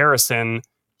comparison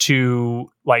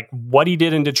to what he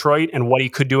did in Detroit and what he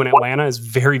could do in Atlanta is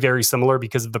very, very similar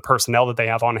because of the personnel that they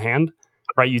have on hand,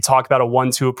 right? You talk about a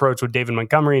 1-2 approach with David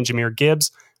Montgomery and Jahmyr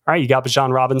Gibbs. All right, you got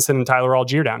Bijan Robinson and Tyler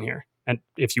Algier down here. And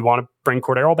if you want to bring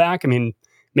Cordero back, I mean,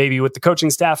 maybe with the coaching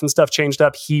staff and stuff changed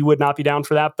up, he would not be down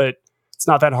for that, but it's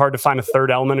not that hard to find a third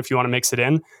element if you want to mix it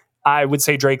in. I would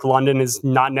say Drake London is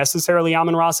not necessarily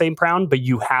Amon-Ra St. Brown, but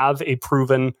you have a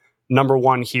proven number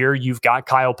 1 here. You've got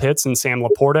Kyle Pitts and Sam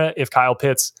Laporta. If Kyle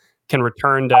Pitts can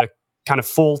return to kind of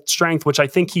full strength, which I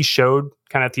think he showed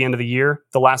kind of at the end of the year,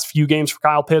 the last few games for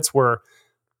Kyle Pitts were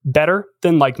better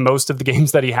than most of the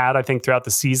games that he had, I think, throughout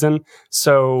the season.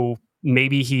 So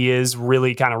maybe he is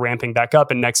really kind of ramping back up,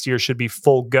 and next year should be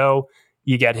full go.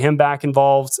 You get him back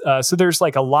involved. So there's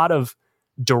a lot of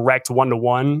direct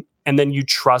 1-to-1, and then you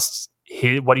trust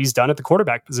what he's done at the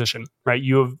quarterback position, right?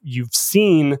 You've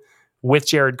seen with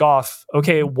Jared Goff,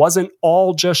 okay, it wasn't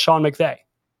all just Sean McVay,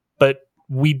 but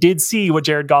we did see what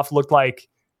Jared Goff looked like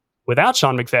without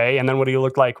Sean McVay, and then what he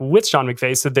looked like with Sean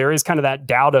McVay. So there is kind of that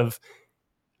doubt of,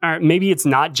 maybe it's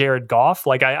not Jared Goff.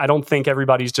 Like, I don't think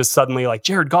everybody's just suddenly like,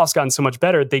 Jared Goff's gotten so much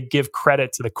better. They give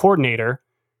credit to the coordinator.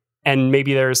 And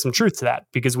maybe there is some truth to that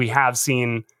because we have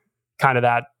seen kind of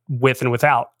that with and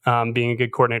without being a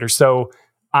good coordinator. So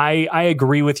I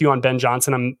agree with you on Ben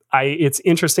Johnson. It's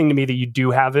interesting to me that you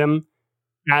do have him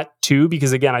at 2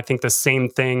 because, again, I think the same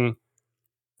thing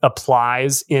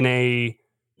applies in a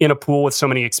pool with so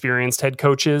many experienced head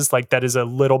coaches. Like, that is a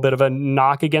little bit of a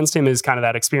knock against him, is kind of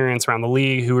that experience around the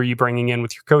league. Who are you bringing in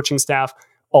with your coaching staff?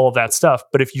 All of that stuff.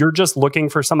 But if you're just looking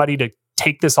for somebody to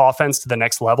take this offense to the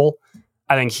next level,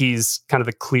 I think he's kind of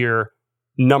the clear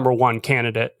number 1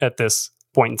 candidate at this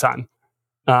point in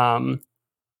time.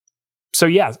 So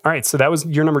yeah, all right. So that was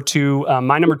your number 2.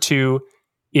 My number 2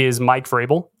 is Mike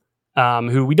Vrabel,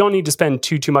 who we don't need to spend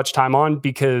too much time on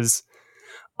because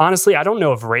honestly, I don't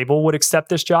know if Vrabel would accept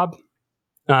this job.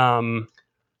 I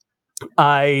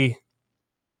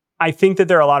think that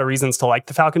there are a lot of reasons to like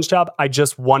the Falcons job. I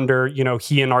just wonder,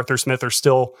 he and Arthur Smith are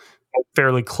still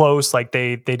fairly close. Like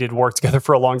they did work together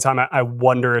for a long time. I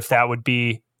wonder if that would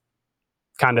be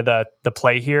kind of the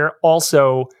play here.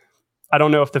 Also, I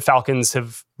don't know if the Falcons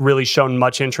have really shown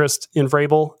much interest in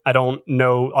Vrabel. I don't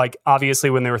know. Like, obviously,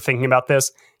 when they were thinking about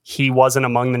this, he wasn't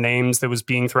among the names that was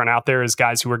being thrown out there as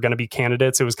guys who were going to be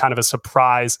candidates. It was kind of a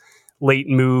surprise late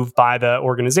move by the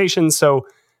organization. So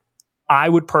I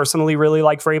would personally really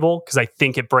like Vrabel because I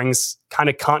think it brings kind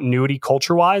of continuity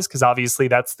culture-wise, because obviously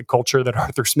that's the culture that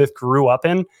Arthur Smith grew up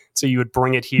in. So you would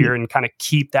bring it here and kind of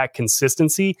keep that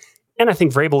consistency. And I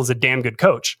think Vrabel is a damn good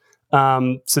coach.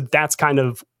 So that's kind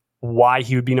of why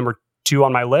he would be number 2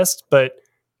 on my list. But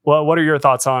well, what are your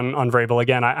thoughts on Vrabel?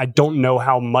 Again, I don't know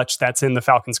how much that's in the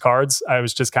Falcons cards. I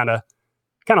was just kind of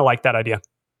like that idea.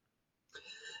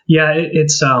 Yeah,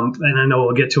 it's and I know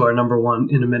we'll get to our number 1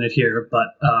 in a minute here, but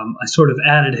I sort of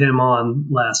added him on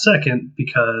last second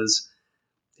because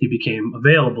he became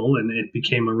available and it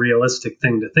became a realistic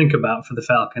thing to think about for the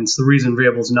Falcons. The reason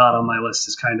Vrabel's not on my list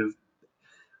is kind of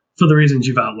for the reasons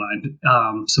you've outlined.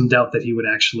 Some doubt that he would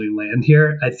actually land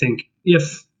here. I think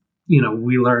if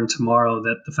we learn tomorrow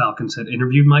that the Falcons had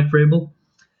interviewed Mike Vrabel,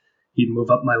 he'd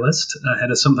move up my list ahead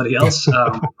of somebody else,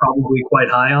 probably quite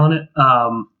high on it.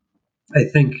 I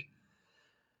think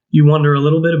you wonder a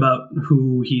little bit about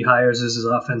who he hires as his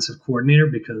offensive coordinator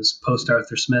because post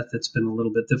Arthur Smith, it's been a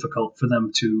little bit difficult for them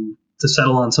to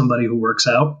settle on somebody who works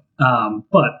out.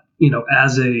 But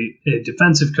as a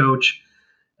defensive coach,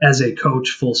 as a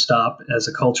coach, full stop, as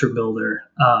a culture builder,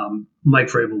 Mike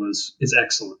Vrabel is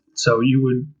excellent. So you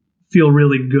would feel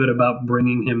really good about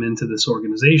bringing him into this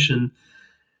organization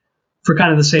for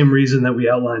kind of the same reason that we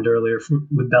outlined earlier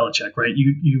with Belichick, right?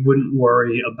 You wouldn't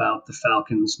worry about the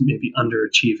Falcons maybe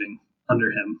underachieving under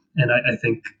him. And I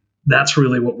think that's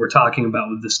really what we're talking about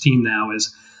with this team now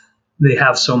is they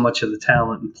have so much of the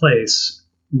talent in place.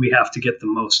 We have to get the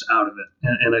most out of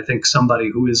it. And I think somebody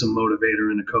who is a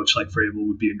motivator and a coach like Vrabel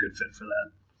would be a good fit for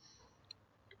that.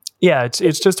 Yeah,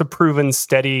 it's just a proven,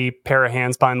 steady pair of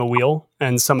hands behind the wheel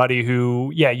and somebody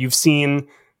who, you've seen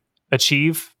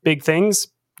achieve big things.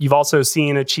 You've also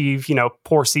seen achieve,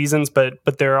 poor seasons, but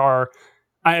there are,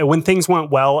 when things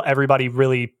went well, everybody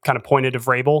really kind of pointed to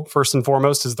Vrabel first and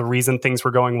foremost as the reason things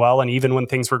were going well. And even when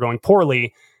things were going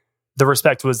poorly, the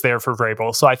respect was there for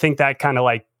Vrabel. So I think that kind of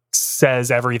like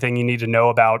says everything you need to know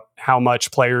about how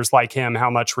much players like him, how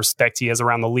much respect he has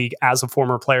around the league as a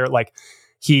former player. Like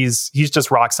he's just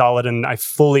rock solid. And I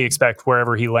fully expect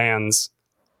wherever he lands,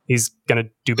 he's going to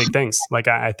do big things. Like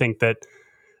I think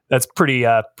that's pretty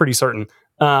certain.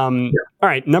 All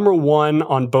right. Number 1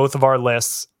 on both of our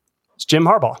lists is Jim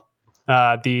Harbaugh,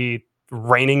 the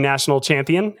reigning national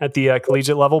champion at the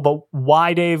collegiate level. But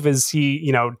why, Dave, is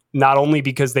he, not only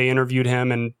because they interviewed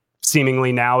him and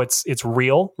seemingly now it's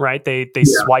real, right? They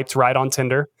swiped right on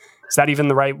Tinder. Is that even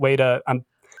the right way to,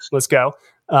 let's go.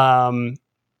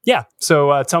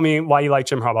 So tell me why you like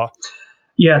Jim Harbaugh.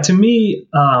 Yeah. To me,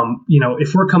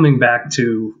 if we're coming back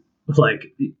to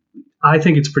I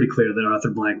think it's pretty clear that Arthur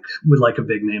Blank would like a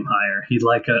big name hire. He'd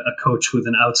like a coach with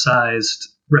an outsized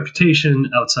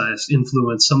reputation, outsized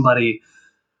influence, somebody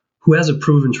who has a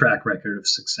proven track record of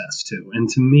success too. And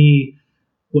to me,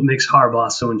 what makes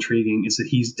Harbaugh so intriguing is that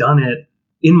he's done it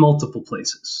in multiple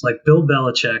places. Like Bill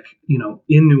Belichick,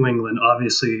 in New England,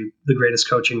 obviously the greatest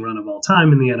coaching run of all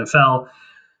time in the NFL.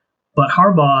 But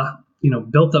Harbaugh,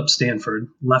 built up Stanford,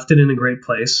 left it in a great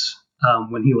place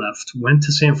when he left, went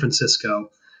to San Francisco,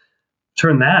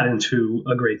 turned that into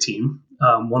a great team,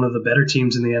 one of the better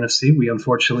teams in the NFC. We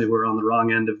unfortunately were on the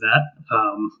wrong end of that,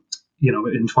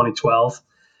 in 2012,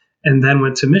 and then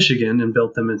went to Michigan and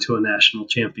built them into a national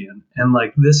champion. And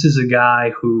this is a guy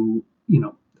who,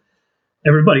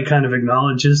 everybody kind of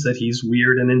acknowledges that he's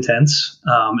weird and intense,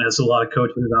 as a lot of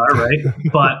coaches are, right?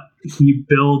 But he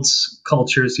builds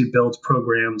cultures, he builds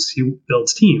programs, he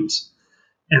builds teams,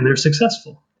 and they're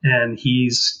successful. And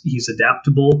he's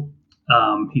adaptable.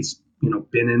 He's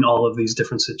been in all of these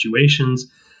different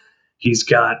situations. He's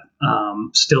got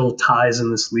still ties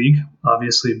in this league,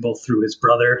 obviously, both through his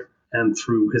brother and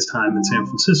through his time in San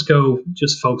Francisco,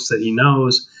 just folks that he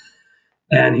knows.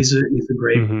 And he's a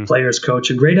great players coach,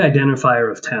 a great identifier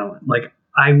of talent. Like,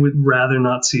 I would rather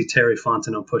not see Terry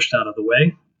Fontenot pushed out of the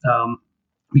way,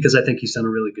 because I think he's done a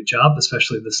really good job,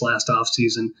 especially this last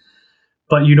offseason.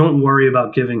 But you don't worry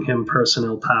about giving him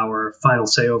personnel power, final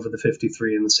say over the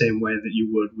 53 in the same way that you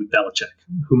would with Belichick,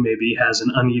 who maybe has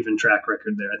an uneven track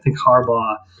record there. I think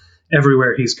Harbaugh,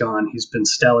 everywhere he's gone, he's been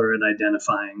stellar at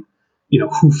identifying,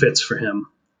 who fits for him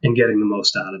and getting the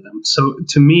most out of them. So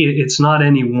to me, it's not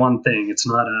any one thing. It's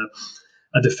not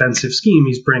a defensive scheme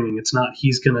he's bringing. It's not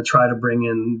he's going to try to bring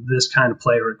in this kind of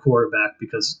player at quarterback,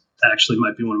 because that actually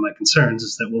might be one of my concerns,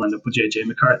 is that we'll end up with J.J.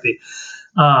 McCarthy.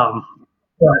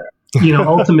 But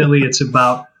ultimately, it's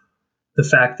about the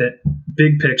fact that,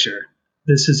 big picture,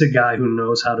 this is a guy who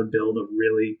knows how to build a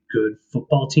really good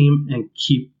football team and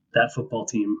keep that football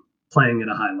team playing at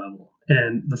a high level.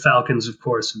 And the Falcons, of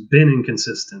course, have been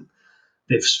inconsistent.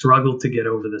 They've struggled to get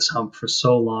over this hump for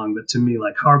so long that, to me,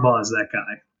 like, Harbaugh is that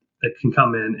guy that can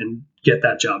come in and get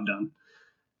that job done.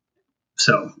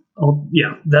 So,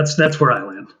 that's where I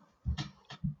land.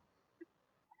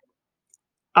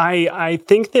 I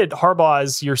think that Harbaugh,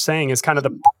 as you're saying, is kind of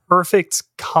the perfect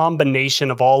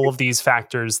combination of all of these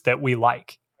factors that we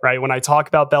like, right? When I talk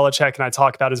about Belichick and I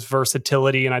talk about his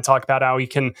versatility and I talk about how he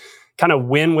can kind of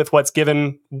win with what's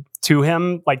given to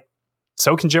him, like,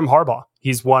 so can Jim Harbaugh.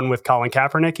 He's won with Colin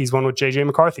Kaepernick. He's won with J.J.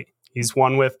 McCarthy. He's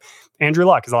won with Andrew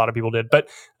Luck, as a lot of people did. But,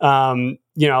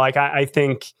 I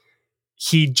think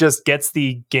he just gets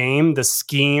the game, the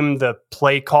scheme, the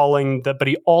play calling, but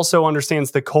he also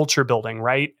understands the culture building,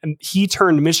 right? And he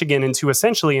turned Michigan into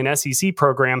essentially an SEC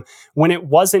program when it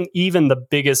wasn't even the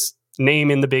biggest name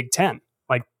in the Big Ten.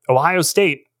 Like Ohio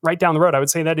State, right down the road, I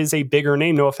would say that is a bigger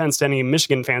name. No offense to any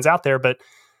Michigan fans out there, but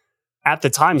at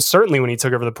the time, certainly when he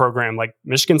took over the program, like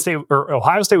Michigan State or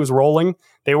Ohio State was rolling.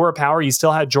 They were a power. He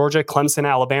still had Georgia, Clemson,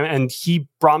 Alabama, and he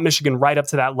brought Michigan right up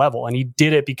to that level. And he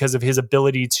did it because of his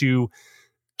ability to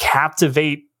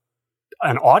captivate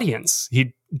an audience.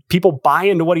 People buy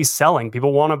into what he's selling.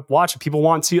 People want to watch it. People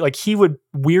want to, like, he would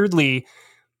weirdly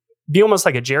be almost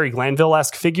like a Jerry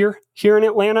Glanville-esque figure here in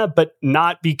Atlanta, but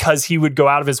not because he would go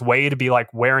out of his way to be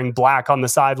like wearing black on the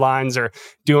sidelines or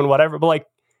doing whatever, but like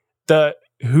the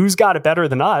who's got it better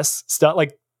than us stuff,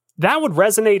 like that would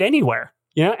resonate anywhere.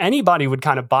 Anybody would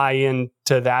kind of buy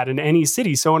into that in any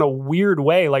city. So in a weird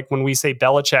way, like when we say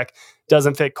Belichick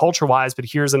doesn't fit culture-wise, but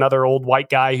here's another old white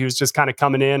guy who's just kind of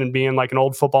coming in and being like an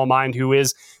old football mind who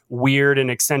is weird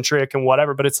and eccentric and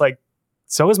whatever. But it's like,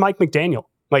 so is Mike McDaniel.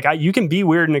 Like you can be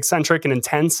weird and eccentric and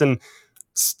intense and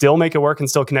still make it work and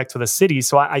still connect with a city.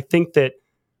 So I think that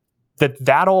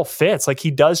all fits. Like he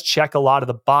does check a lot of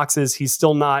the boxes.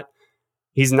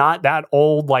 He's not that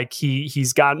old. Like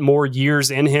he's got more years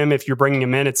in him. If you're bringing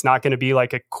him in, it's not going to be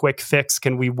like a quick fix.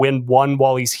 Can we win one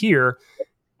while he's here?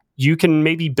 You can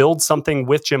maybe build something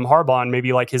with Jim Harbaugh and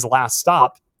maybe like his last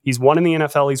stop. He's won in the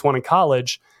NFL. He's won in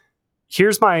college.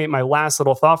 Here's my last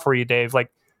little thought for you, Dave. Like,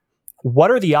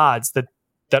 what are the odds that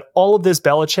all of this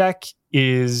Belichick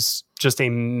is just a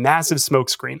massive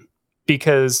smokescreen?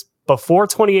 Because before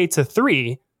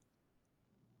 28-3,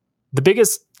 the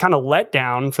biggest kind of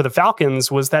letdown for the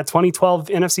Falcons was that 2012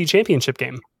 NFC Championship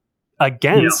game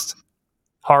against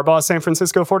Harbaugh San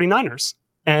Francisco 49ers.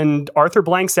 And Arthur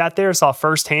Blank sat there, saw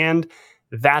firsthand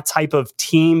that type of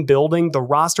team building. The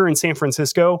roster in San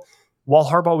Francisco, while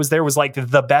Harbaugh was there, was like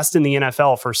the best in the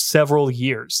NFL for several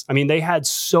years. I mean, they had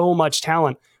so much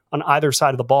talent on either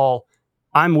side of the ball.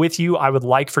 I'm with you. I would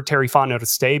like for Terry Fontenot to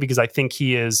stay because I think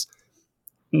he is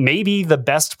maybe the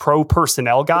best pro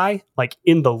personnel guy like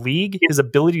in the league. His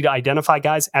ability to identify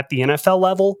guys at the NFL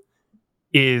level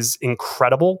is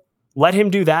incredible. Let him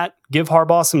do that. Give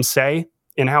Harbaugh some say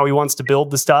in how he wants to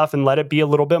build the stuff and let it be a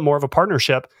little bit more of a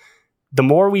partnership. The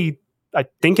more I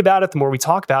think about it, the more we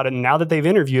talk about it. And now that they've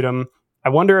interviewed him, I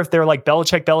wonder if they're like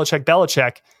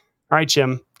Belichick. All right,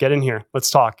 Jim, get in here.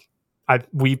 Let's talk.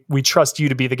 We trust you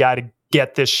to be the guy to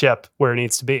get this ship where it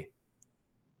needs to be.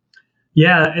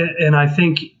 Yeah, and I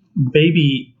think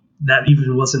maybe that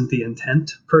even wasn't the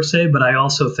intent per se, but I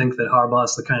also think that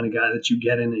Harbaugh's the kind of guy that you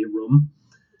get in a room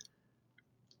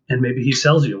and maybe he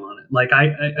sells you on it. Like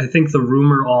I think the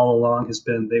rumor all along has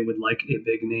been they would like a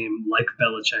big name like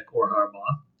Belichick or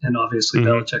Harbaugh, And obviously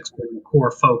Belichick's been the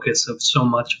core focus of so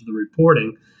much of the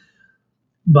reporting.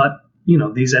 But,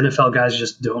 these NFL guys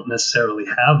just don't necessarily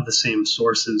have the same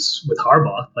sources with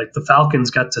Harbaugh. Like the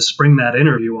Falcons got to spring that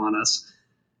interview on us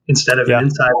instead of an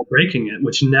insider breaking it,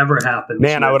 which never happened.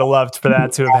 Man, I would have loved for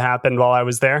that to have happened while I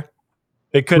was there.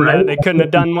 They couldn't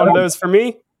have done one of those for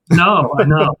me. No, I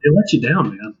know. They let you down,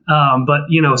 man.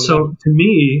 But, so to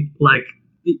me, like,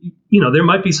 there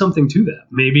might be something to that.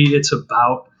 Maybe it's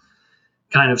about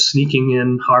kind of sneaking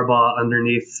in Harbaugh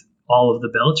underneath all of the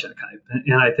Belichick hype.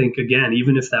 And I think, again,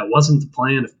 even if that wasn't the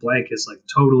plan, if Blank is like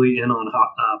totally in on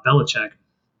Belichick,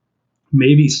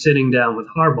 maybe sitting down with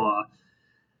Harbaugh,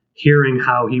 hearing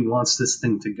how he wants this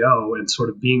thing to go and sort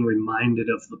of being reminded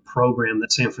of the program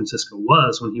that San Francisco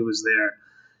was when he was there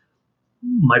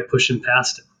might push him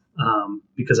past it.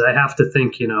 Because I have to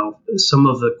think, some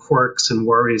of the quirks and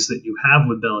worries that you have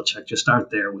with Belichick just aren't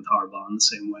there with Harbaugh in the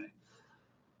same way.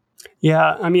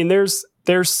 Yeah, I mean, there's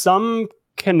some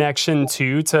connection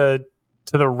to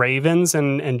the Ravens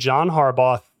and John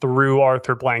Harbaugh through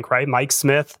Arthur Blank, right? Mike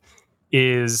Smith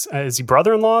is he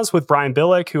brother-in-laws with Brian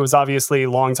Billick, who was obviously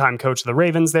longtime coach of the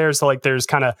Ravens there. So like there's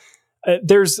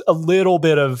a little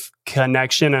bit of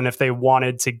connection. And if they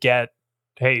wanted to get,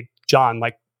 hey, John,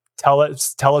 like tell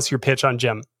us your pitch on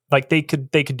Jim. Like they could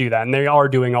do that, and they are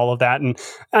doing all of that. And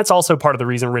that's also part of the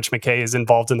reason Rich McKay is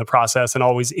involved in the process and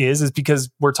always is because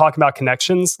we're talking about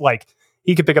connections. Like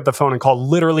he could pick up the phone and call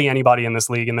literally anybody in this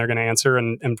league and they're going to answer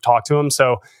and talk to him.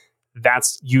 So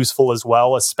that's useful as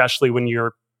well, especially when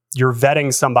you're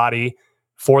vetting somebody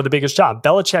for the biggest job.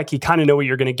 Belichick, you kind of know what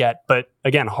you're going to get. But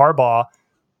again, Harbaugh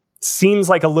seems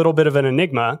like a little bit of an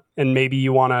enigma, and maybe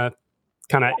you want to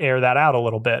kind of air that out a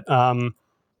little bit.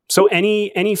 So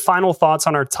any final thoughts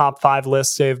on our top 5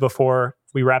 list, Dave, before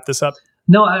we wrap this up?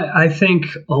 No, I think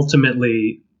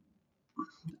ultimately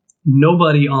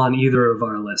nobody on either of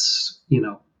our lists,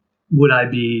 would I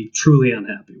be truly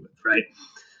unhappy with, right?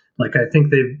 Like, I think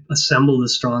they've assembled a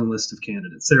strong list of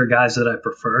candidates. There are guys that I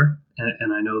prefer,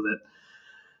 and I know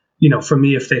that, for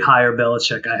me, if they hire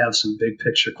Belichick, I have some big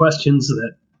picture questions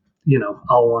that,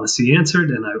 I'll want to see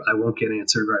answered, and I won't get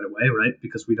answered right away, right?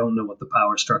 Because we don't know what the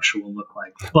power structure will look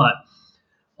like. But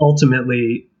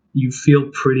ultimately, you feel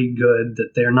pretty good that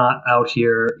they're not out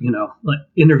here, like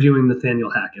interviewing Nathaniel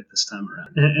Hackett this time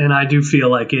around. And I do feel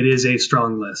like it is a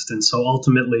strong list. And so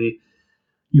ultimately,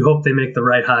 you hope they make the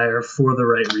right hire for the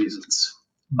right reasons.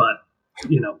 But,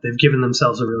 they've given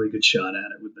themselves a really good shot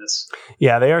at it with this.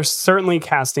 Yeah, they are certainly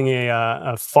casting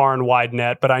a far and wide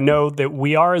net, but I know that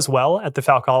we are as well at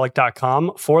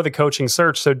thefalcoholic.com for the coaching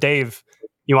search. So Dave,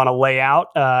 you want to lay out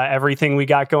everything we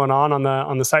got going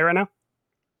on the site right now?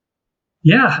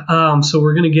 Yeah, so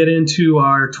we're going to get into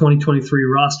our 2023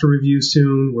 roster review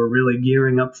soon. We're really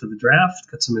gearing up for the draft.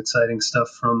 Got some exciting stuff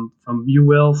from you,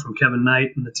 Will, from Kevin Knight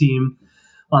and the team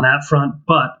on that front.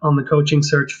 But on the coaching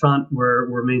search front,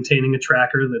 we're maintaining a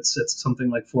tracker that's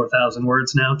something like 4,000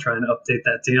 words now, trying to update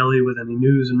that daily with any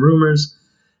news and rumors,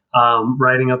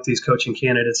 writing up these coaching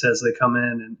candidates as they come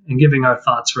in and giving our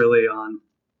thoughts really on,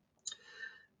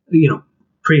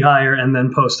 pre-hire and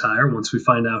then post-hire once we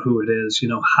find out who it is,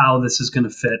 how this is going to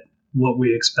fit what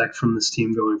we expect from this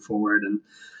team going forward and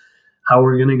how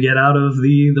we're going to get out of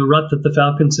the rut that the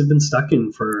Falcons have been stuck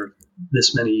in for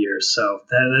this many years. So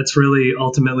that's really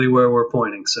ultimately where we're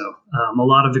pointing. So a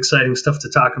lot of exciting stuff to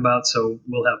talk about. So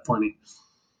we'll have plenty.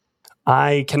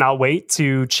 I cannot wait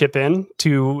to chip in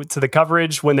to the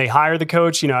coverage when they hire the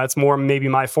coach. It's more maybe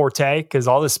my forte because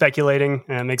all this speculating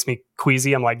makes me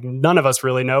queasy. I'm like, none of us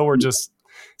really know. We're just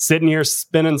sitting here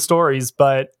spinning stories.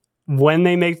 But when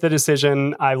they make the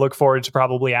decision, I look forward to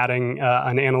probably adding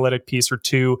an analytic piece or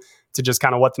two to just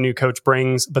kind of what the new coach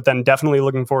brings, but then definitely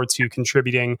looking forward to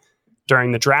contributing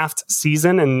during the draft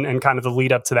season and kind of the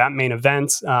lead up to that main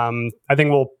event. I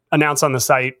think we'll announce on the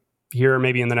site here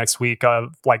maybe in the next week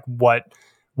of like what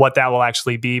that will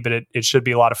actually be, but it should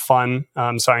be a lot of fun.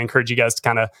 So I encourage you guys to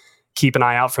kind of keep an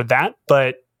eye out for that.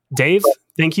 But Dave,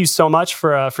 thank you so much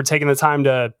for taking the time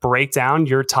to break down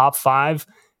your top 5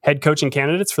 head coaching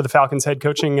candidates for the Falcons head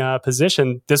coaching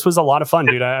position. This was a lot of fun,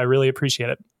 dude. I really appreciate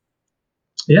it.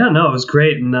 Yeah, no, it was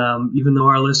great. And even though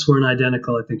our lists weren't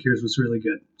identical, I think yours was really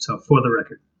good. So for the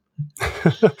record.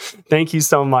 Thank you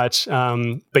so much.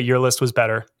 But your list was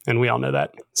better, and we all know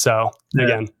that. So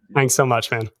again, thanks so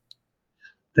much, man.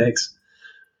 Thanks.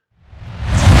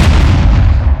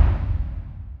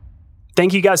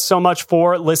 Thank you guys so much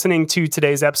for listening to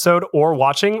today's episode or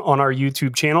watching on our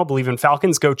YouTube channel, Believe in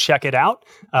Falcons. Go check it out.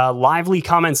 Lively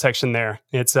comment section there.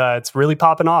 It's really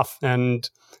popping off, and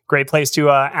great place to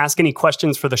ask any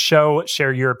questions for the show,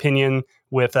 share your opinion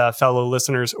with fellow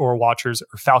listeners or watchers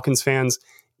or Falcons fans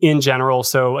in general.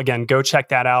 So again, go check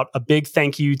that out. A big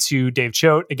thank you to Dave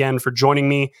Choate again for joining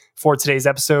me for today's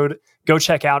episode. Go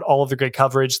check out all of the great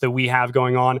coverage that we have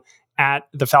going on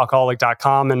at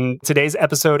thefalcoholic.com. And today's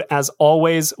episode, as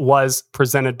always, was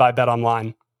presented by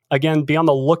BetOnline. Again, be on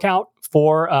the lookout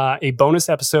for a bonus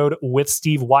episode with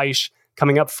Steve Weish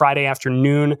coming up Friday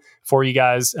afternoon for you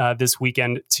guys this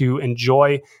weekend to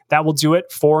enjoy. That will do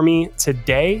it for me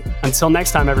today. Until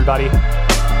next time, everybody,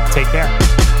 take care.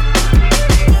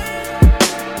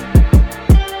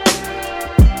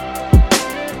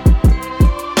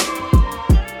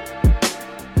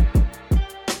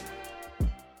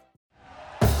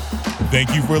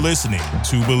 Thank you for listening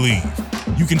to Believe.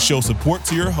 You can show support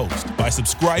to your host by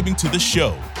subscribing to the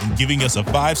show and giving us a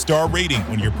 5-star rating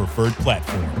on your preferred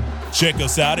platform. Check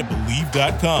us out at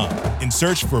Believe.com and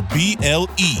search for BLEAV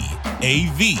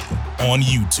on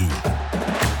YouTube.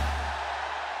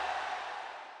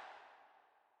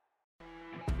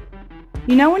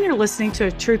 You know when you're listening to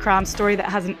a true crime story that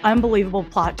has an unbelievable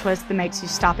plot twist that makes you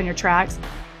stop in your tracks?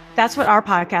 That's what our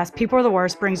podcast, People Are the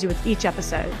Worst, brings you with each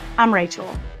episode. I'm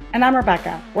Rachel. And I'm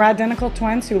Rebecca. We're identical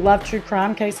twins who love true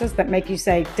crime cases that make you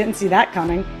say, didn't see that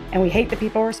coming, and we hate the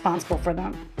people responsible for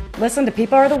them. Listen to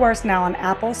People Are the Worst now on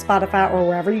Apple, Spotify, or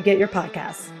wherever you get your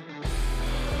podcasts.